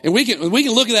 And we can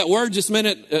look at that word just a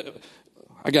minute.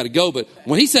 I got to go, but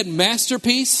when he said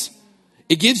masterpiece,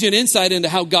 it gives you an insight into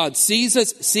how God sees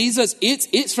us.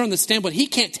 It's from the standpoint, he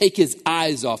can't take his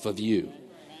eyes off of you.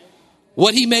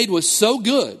 What he made was so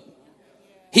good.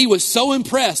 He was so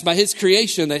impressed by his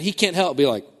creation that he can't help but be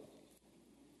like,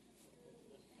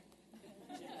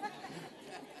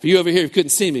 for you over here who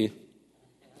couldn't see me,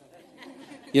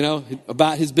 you know,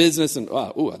 about his business and,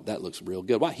 oh, that looks real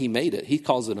good. Why? He made it. He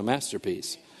calls it a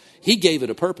masterpiece. He gave it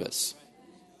a purpose.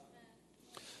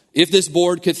 If this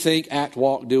board could think, act,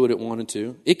 walk, do what it wanted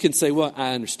to, it can say, well,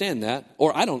 I understand that,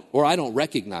 or I don't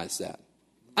recognize that.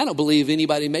 I don't believe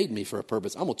anybody made me for a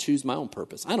purpose. I'm going to choose my own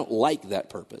purpose. I don't like that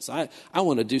purpose. I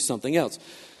want to do something else.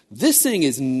 This thing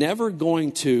is never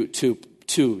going to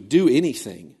do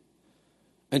anything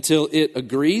until it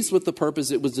agrees with the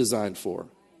purpose it was designed for.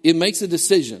 It makes a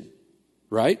decision,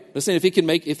 right? Let's say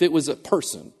if it was a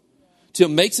person, till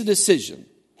it makes a decision,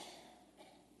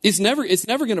 it's never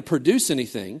going to produce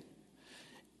anything.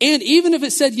 And even if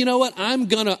it said, you know what, I'm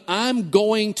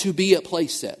going to be a play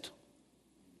set.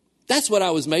 That's what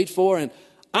I was made for, and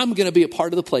I'm going to be a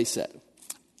part of the play set.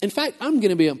 In fact, I'm going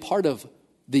to be a part of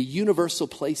the universal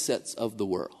play sets of the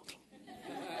world.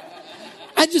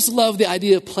 I just love the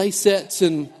idea of play sets,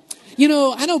 and you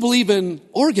know, I don't believe in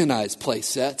organized play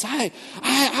sets. I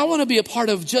want to be a part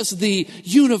of just the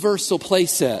universal play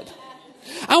set.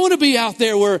 I want to be out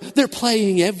there where they're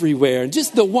playing everywhere and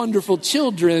just the wonderful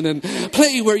children and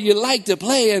play where you like to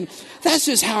play. And that's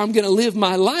just how I'm going to live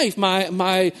my life,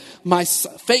 my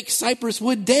fake Cypress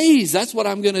Wood days. That's what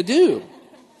I'm going to do.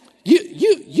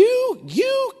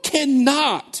 You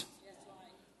cannot.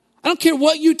 I don't care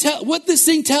what this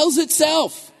thing tells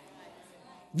itself.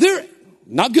 They're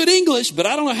not good English, but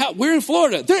I don't know how. We're in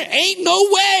Florida. There ain't no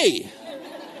way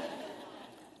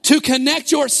to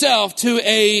connect yourself to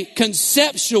a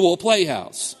conceptual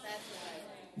playhouse.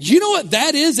 You know what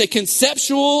that is? A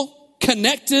conceptual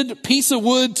connected piece of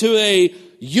wood to a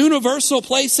universal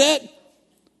play set?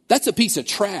 That's a piece of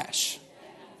trash.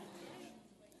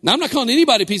 Now, I'm not calling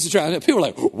anybody a piece of trash. People are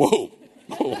like, whoa.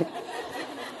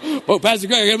 Oh, Pastor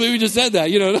Greg, I can't believe you just said that.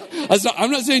 You know,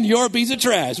 I'm not saying you're a piece of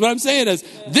trash. What I'm saying is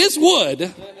this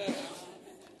wood,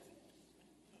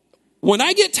 when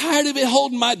I get tired of it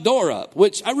holding my door up,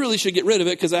 which I really should get rid of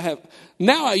it because I have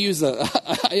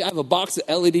a box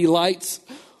of LED lights.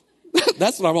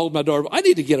 That's what I'm holding my door up. I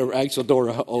need to get an actual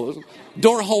door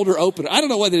holder opener. I don't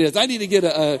know what it is. I need to get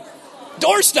a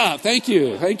door stop. Thank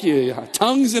you.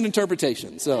 Tongues and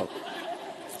interpretation. So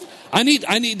I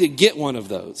need to get one of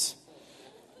those.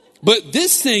 But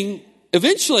this thing,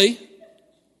 eventually,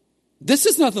 this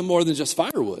is nothing more than just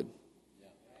firewood.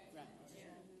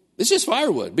 It's just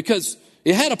firewood because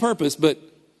it had a purpose, but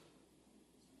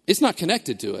it's not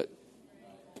connected to it.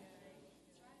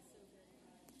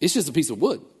 It's just a piece of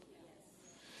wood.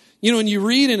 You know, when you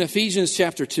read in Ephesians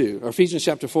chapter 2 or Ephesians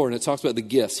chapter 4, and it talks about the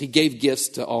gifts, he gave gifts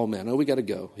to all men. Oh, we got to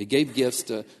go. He gave gifts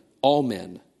to all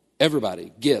men,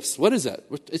 everybody, gifts. What is that?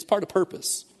 It's part of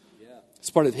purpose. It's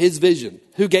part of his vision.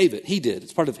 Who gave it? He did.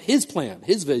 It's part of his plan,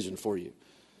 his vision for you.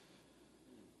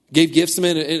 Gave gifts to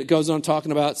men. It goes on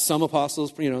talking about some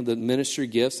apostles, you know, the ministry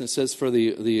gifts. And it says for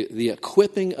the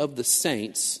equipping of the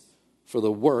saints for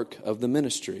the work of the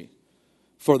ministry,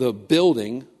 for the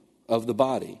building of the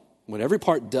body. When every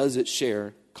part does its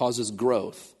share, causes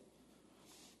growth.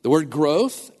 The word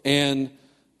growth and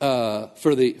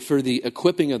for the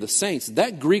equipping of the saints,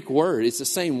 that Greek word, it's the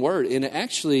same word, and it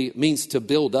actually means to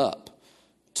build up.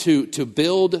 To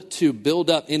build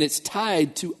up, and it's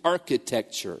tied to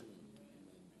architecture.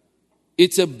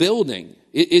 It's a building.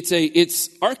 It's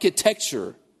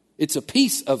architecture. It's a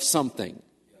piece of something.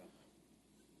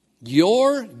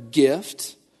 Your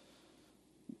gift,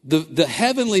 the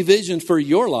heavenly vision for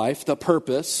your life, the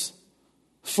purpose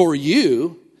for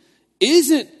you,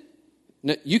 isn't.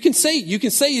 You can say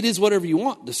it is whatever you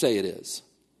want to say it is.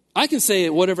 I can say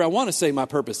it whatever I want to say my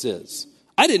purpose is.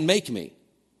 I didn't make me.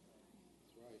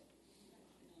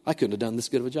 I couldn't have done this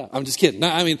good of a job. I'm just kidding. No,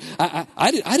 I mean,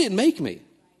 I didn't make me.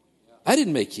 I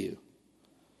didn't make you.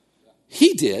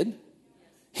 He did.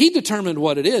 He determined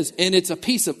what it is. And it's a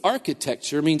piece of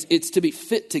architecture. It means it's to be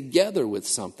fit together with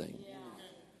something.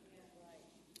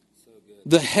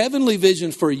 The heavenly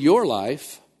vision for your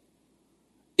life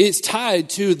is tied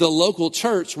to the local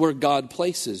church where God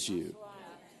places you.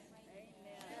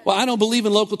 Well, I don't believe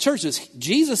in local churches.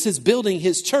 Jesus is building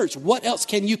his church. What else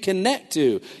can you connect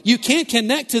to? You can't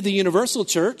connect to the universal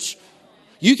church.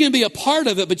 You can be a part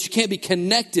of it, but you can't be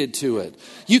connected to it.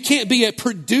 You can't be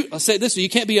I'll say this, you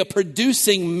can't be a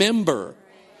producing member.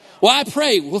 Well, I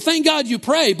pray. Well, thank God you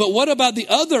pray, but what about the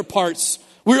other parts?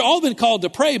 We've all been called to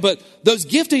pray, but those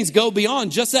giftings go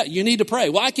beyond just that. You need to pray.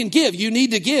 Well, I can give. You need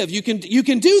to give. You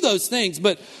can do those things,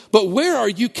 but where are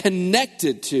you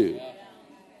connected to?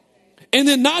 And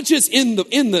then not just in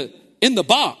the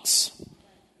box.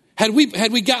 Had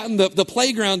we gotten the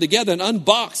playground together and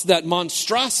unboxed that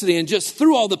monstrosity and just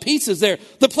threw all the pieces there,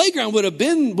 the playground would have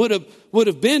been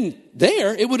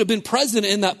there. It would have been present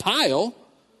in that pile.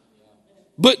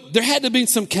 But there had to be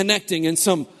some connecting and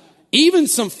even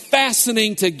some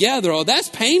fastening together. Oh, that's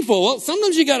painful. Well,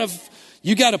 sometimes you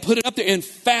gotta put it up there and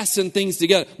fasten things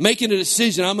together, making a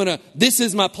decision. This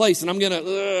is my place, and I'm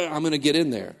gonna get in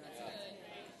there.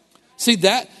 See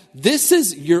that this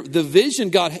is the vision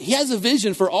God. He has a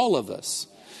vision for all of us.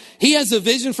 He has a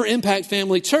vision for Impact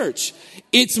Family Church.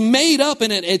 It's made up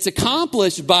and it's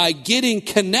accomplished by getting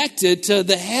connected to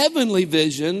the heavenly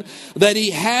vision that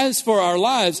He has for our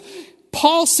lives.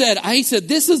 Paul said,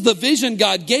 this is the vision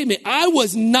God gave me. I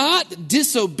was not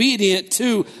disobedient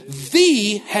to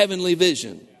the heavenly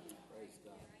vision.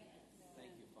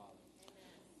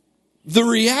 The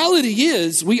reality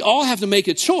is we all have to make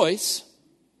a choice.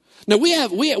 Now we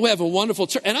have a wonderful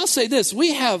church. And I'll say this,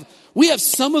 we have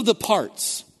some of the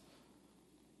parts,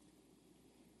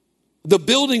 the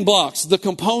building blocks, the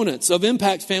components of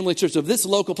Impact Family Church, of this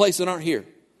local place that aren't here.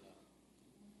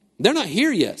 They're not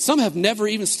here yet. Some have never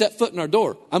even stepped foot in our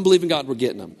door. I'm believing God we're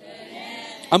getting them.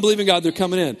 I'm believing God they're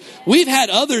coming in. We've had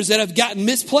others that have gotten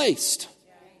misplaced.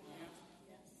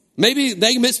 Maybe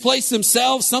they misplaced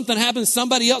themselves. Something happened.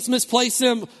 Somebody else misplaced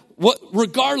them.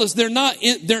 Regardless, they're not.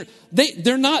 They're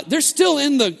still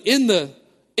in the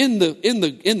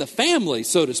family,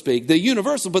 so to speak, the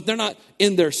universal, but they're not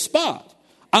in their spot.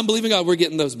 I'm believing God we're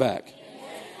getting those back.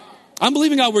 I'm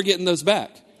believing God we're getting those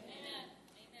back.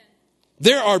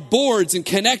 There are boards and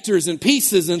connectors and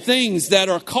pieces and things that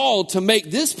are called to make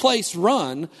this place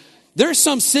run. There's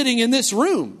some sitting in this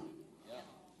room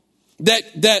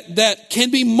that can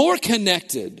be more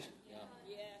connected.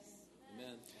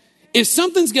 If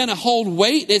something's going to hold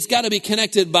weight, it's got to be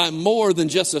connected by more than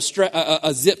just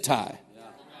a zip tie,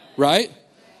 right?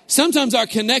 Sometimes our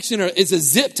connection is a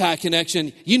zip tie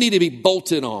connection. You need to be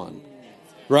bolted on,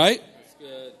 right?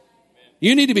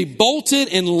 You need to be bolted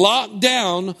and locked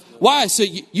down. Why? So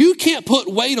you can't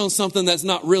put weight on something that's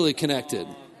not really connected.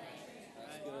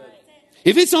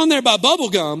 If it's on there by bubble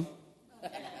gum,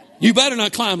 you better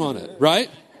not climb on it, right?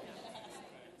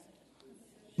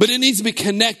 But it needs to be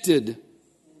connected,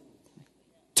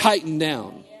 tightened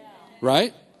down,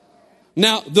 right?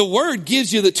 Now, the word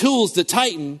gives you the tools to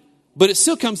tighten, but it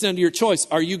still comes down to your choice.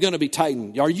 Are you going to be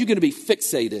tightened? Are you going to be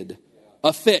fixated,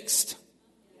 affixed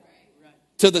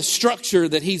to the structure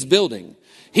that He's building?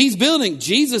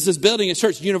 Jesus is building a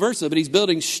church universally, but He's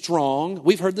building strong,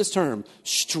 we've heard this term,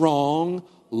 strong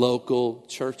local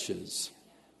churches.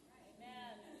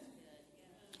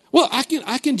 Well, I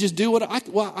can just do what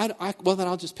then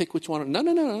I'll just pick which one.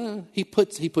 No. He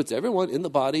puts everyone in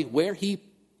the body where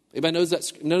anybody know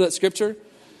that scripture?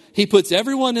 He puts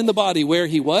everyone in the body where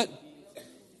He what?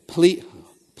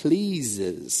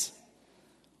 Pleases.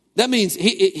 That means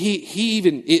he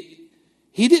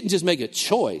didn't just make a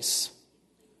choice.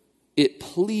 It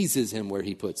pleases Him where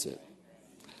He puts it.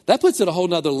 That puts it a whole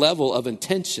nother level of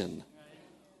intention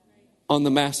on the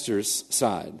Master's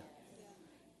side.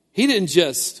 He didn't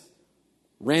just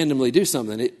randomly do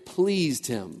something. It pleased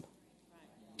Him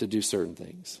to do certain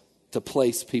things, to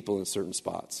place people in certain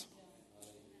spots.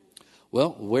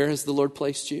 Well, where has the Lord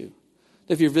placed you?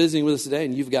 If you're visiting with us today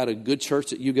and you've got a good church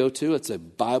that you go to, it's a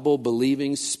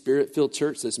Bible-believing, Spirit-filled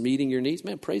church that's meeting your needs,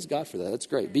 man, praise God for that. That's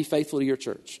great. Be faithful to your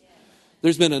church.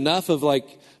 There's been enough of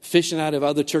fishing out of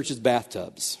other churches'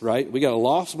 bathtubs, right? We got a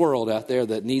lost world out there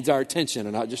that needs our attention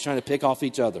and not just trying to pick off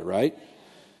each other, right?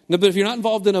 No, but if you're not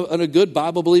involved in a good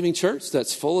Bible-believing church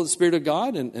that's full of the Spirit of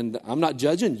God, and I'm not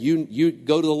judging, you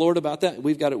go to the Lord about that.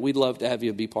 We'd love to have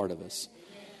you be part of us.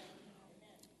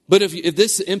 But if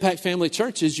this Impact Family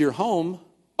Church is your home,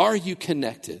 are you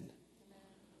connected?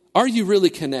 Are you really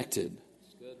connected?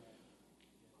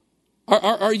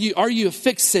 Are you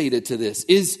fixated to this?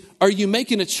 Are you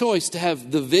making a choice to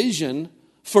have the vision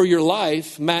for your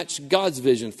life match God's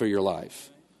vision for your life?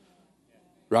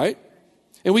 Right?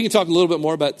 And we can talk a little bit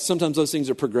more about sometimes those things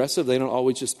are progressive. They don't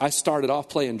always I started off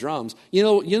playing drums. You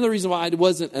know the reason why I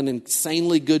wasn't an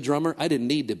insanely good drummer? I didn't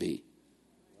need to be.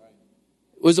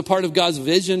 It was a part of God's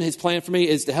vision. His plan for me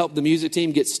is to help the music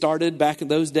team get started back in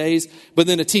those days, but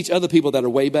then to teach other people that are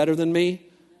way better than me.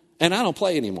 And I don't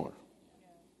play anymore.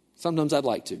 Sometimes I'd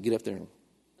like to get up there.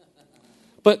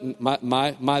 But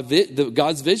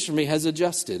God's vision for me has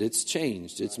adjusted. It's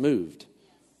changed. It's moved.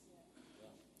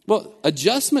 Well,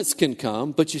 adjustments can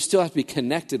come, but you still have to be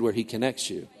connected where he connects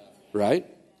you, right?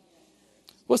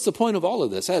 What's the point of all of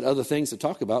this? I had other things to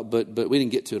talk about, but we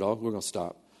didn't get to it all. We're going to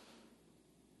stop.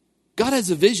 God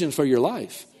has a vision for your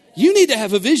life. You need to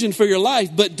have a vision for your life,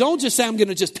 but don't just say, I'm going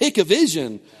to just pick a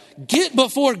vision. Get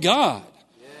before God.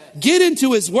 Get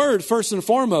into his word first and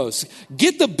foremost.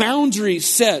 Get the boundaries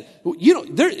set. You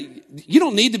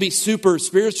don't need to be super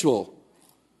spiritual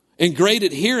and great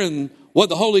at hearing what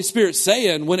the Holy Spirit's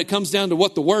saying when it comes down to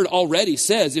what the word already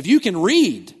says. If you can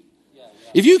read,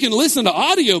 if you can listen to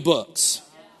audiobooks,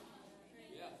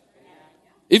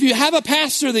 if you have a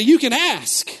pastor that you can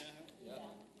ask,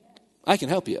 I can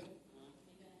help you.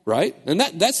 Right? And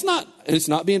it's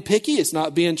not being picky. It's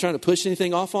not being trying to push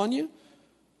anything off on you.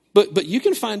 But you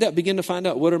can begin to find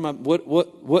out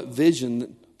what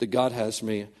vision that God has for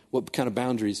me. What kind of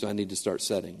boundaries do I need to start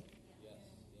setting?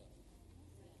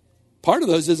 Part of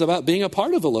those is about being a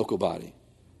part of a local body.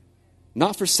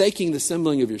 Not forsaking the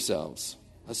assembling of yourselves.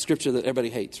 A scripture that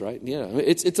everybody hates, right? Yeah,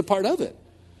 it's a part of it.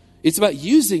 It's about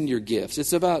using your gifts.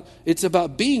 It's about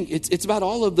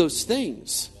all of those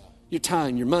things. Your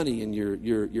time, your money, and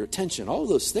your attention, all of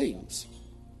those things.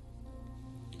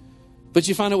 But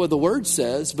you find out what the word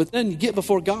says, but then you get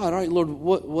before God. All right, Lord,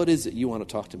 what is it you want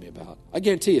to talk to me about? I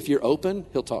guarantee if you're open,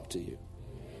 he'll talk to you.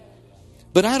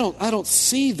 But I don't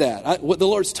see that. What the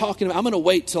Lord's talking about, I'm going to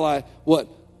wait till what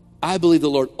I believe the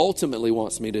Lord ultimately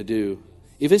wants me to do.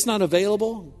 If it's not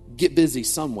available, get busy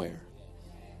somewhere.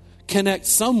 Connect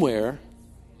somewhere.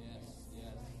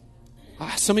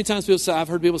 So many times I've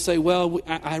heard people say, well,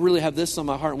 I really have this on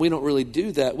my heart and we don't really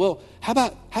do that. Well, how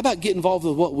about get involved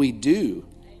with what we do,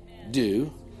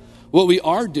 what we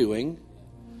are doing,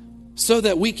 so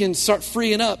that we can start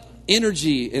freeing up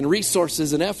energy and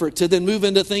resources and effort to then move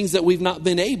into things that we've not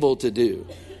been able to do.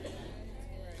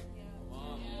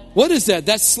 What is that?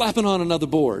 That's slapping on another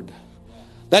board.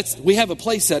 We have a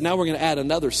play set. Now we're going to add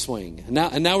another swing.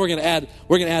 And now we're going to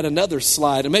add another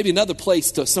slide and maybe another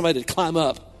place to somebody to climb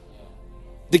up,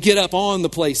 to get up on the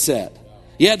play set.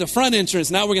 You had the front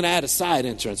entrance. Now we're going to add a side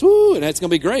entrance. Woo, and that's going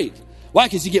to be great. Why?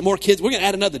 Because you get more kids. We're going to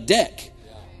add another deck.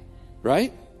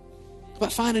 Right? It's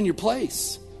about finding your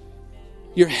place.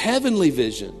 Your heavenly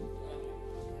vision.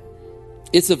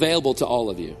 It's available to all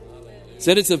of you.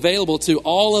 Said it's available to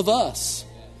all of us.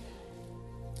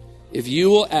 If you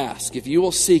will ask, if you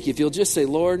will seek, if you'll just say,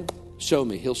 Lord, show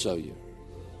me, he'll show you.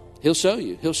 He'll show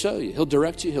you. He'll show you. He'll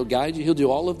direct you. He'll guide you. He'll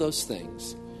do all of those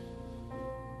things.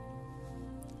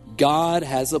 God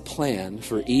has a plan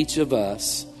for each of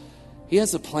us. He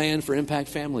has a plan for Impact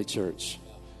Family Church.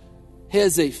 We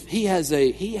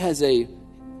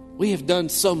have done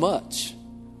so much.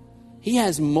 He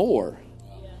has more.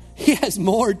 He has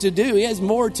more to do. He has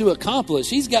more to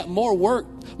accomplish. He's got more work,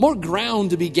 more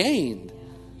ground to be gained.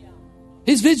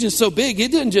 His vision is so big,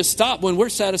 it didn't just stop when we're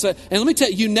satisfied. And let me tell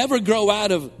you, you never grow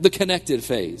out of the connected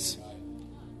phase.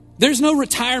 There's no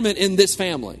retirement in this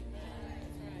family.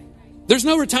 There's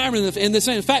no retirement in this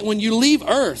family. In fact, when you leave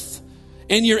earth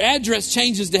and your address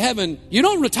changes to heaven, you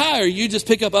don't retire, you just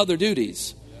pick up other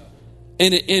duties.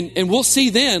 And we'll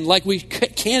see then, like we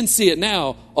can see it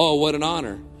now, oh, what an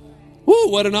honor. Woo,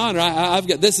 what an honor. I've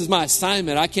got, this is my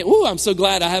assignment. I'm so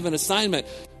glad I have an assignment.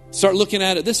 Start looking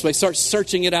at it this way. Start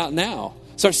searching it out now.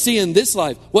 Start seeing this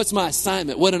life. What's my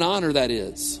assignment? What an honor that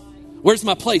is. Where's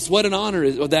my place? What an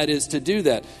honor that is to do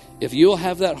that. If you'll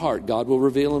have that heart, God will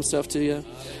reveal himself to you.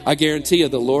 I guarantee you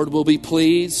the Lord will be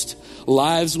pleased.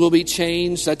 Lives will be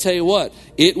changed. I tell you what,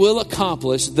 it will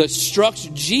accomplish the structure.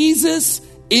 Jesus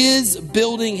is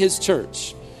building his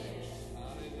church.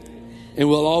 And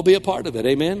we'll all be a part of it.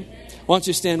 Amen. Why don't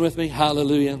you stand with me?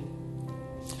 Hallelujah.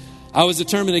 I was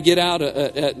determined to get out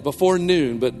at before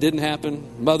noon, but it didn't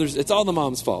happen. It's all the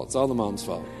mom's fault. It's all the mom's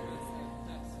fault.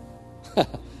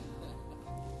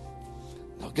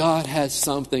 No, God has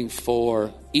something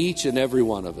for each and every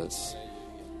one of us.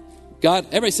 God,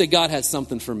 everybody say, God has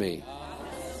something for me.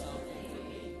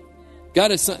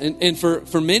 God has, and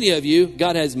for many of you,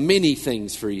 God has many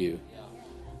things for you.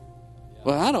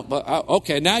 Well,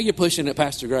 okay, now you're pushing it,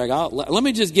 Pastor Greg. Let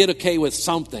me just get okay with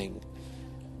something.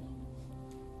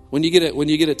 When you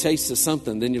get a taste of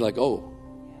something, then you're like, oh,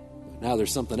 now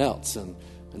there's something else, and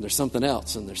there's something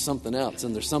else, and there's something else,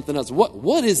 and there's something else.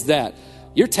 What is that?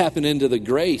 You're tapping into the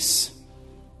grace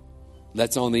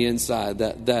that's on the inside,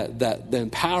 that the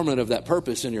empowerment of that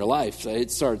purpose in your life.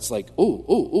 It starts like,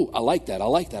 oh, I like that, I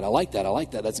like that, I like that, I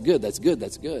like that. That's good, that's good,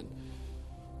 that's good.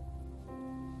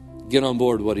 Get on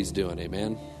board what he's doing,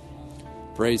 amen.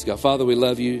 Praise God. Father, we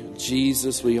love you.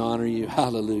 Jesus, we honor you.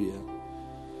 Hallelujah.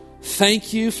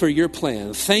 Thank you for your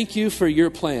plan. Thank you for your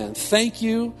plan. Thank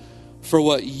you for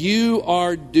what you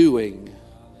are doing.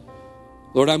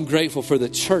 Lord, I'm grateful for the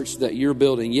church that you're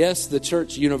building. Yes, the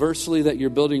church universally that you're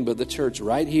building, but the church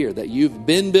right here that you've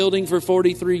been building for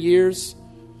 43 years.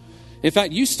 In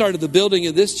fact, you started the building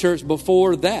of this church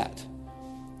before that.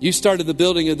 You started the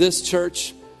building of this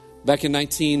church back in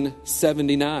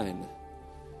 1979.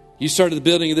 You started the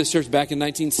building of this church back in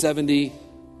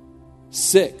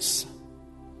 1976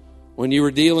 when you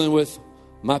were dealing with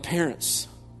my parents.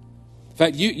 In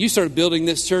fact, you started building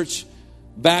this church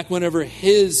back whenever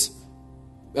his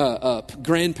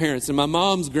grandparents and my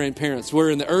mom's grandparents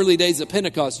were in the early days of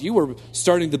Pentecost. You were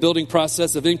starting the building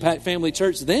process of Impact Family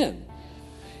Church then.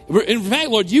 In fact,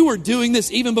 Lord, you were doing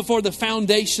this even before the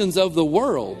foundations of the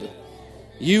world.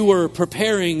 You were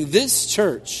preparing this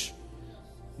church,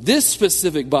 this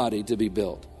specific body to be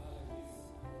built.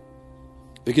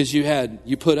 Because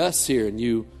you put us here and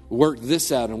you worked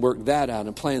this out and worked that out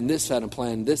and planned this out and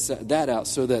planned that out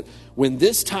so that when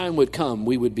this time would come,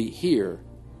 we would be here.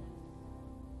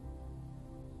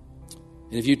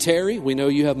 And if you tarry, we know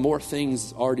you have more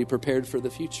things already prepared for the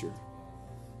future.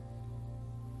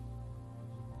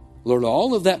 Lord,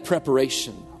 all of that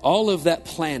preparation, all of that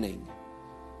planning,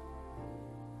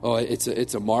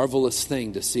 it's a marvelous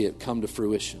thing to see it come to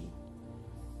fruition.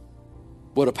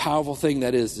 What a powerful thing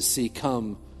that is to see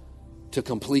come to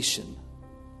completion.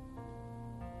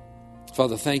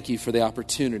 Father, thank you for the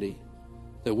opportunity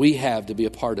that we have to be a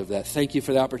part of that. Thank you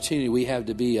for the opportunity we have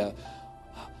to be a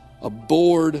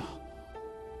board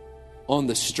on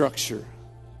the structure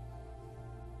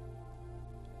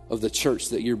of the church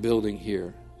that you're building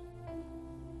here.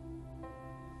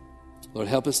 Lord,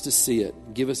 help us to see it.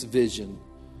 Give us vision.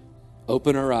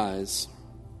 Open our eyes.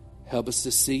 Help us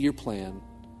to see your plan.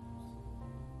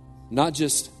 Not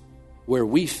just where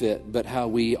we fit, but how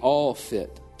we all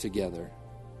fit together.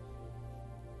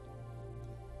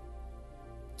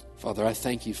 Father, I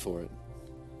thank you for it.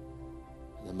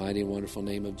 In the mighty and wonderful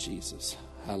name of Jesus.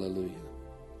 Hallelujah.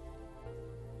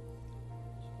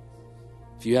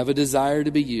 If you have a desire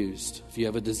to be used, if you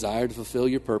have a desire to fulfill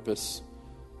your purpose,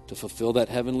 to fulfill that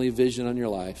heavenly vision on your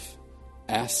life,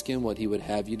 ask him what he would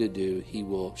have you to do. He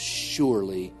will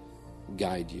surely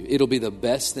guide you. It'll be the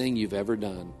best thing you've ever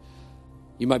done.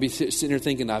 You might be sitting here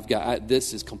thinking,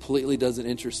 this completely doesn't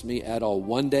interest me at all.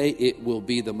 One day it will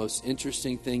be the most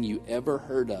interesting thing you ever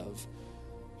heard of.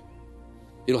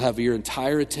 It'll have your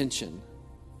entire attention.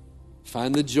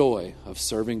 Find the joy of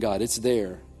serving God. It's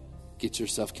there. Get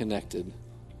yourself connected.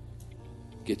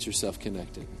 Get yourself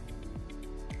connected.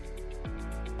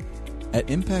 At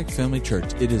Impact Family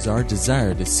Church, it is our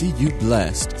desire to see you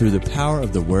blessed through the power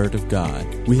of the Word of God.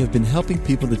 We have been helping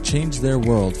people to change their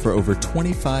world for over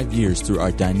 25 years through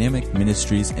our dynamic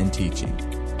ministries and teaching.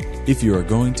 If you are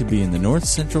going to be in the North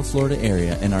Central Florida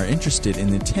area and are interested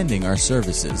in attending our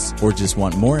services or just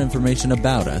want more information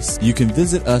about us, you can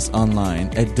visit us online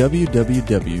at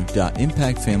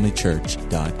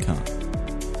www.impactfamilychurch.com.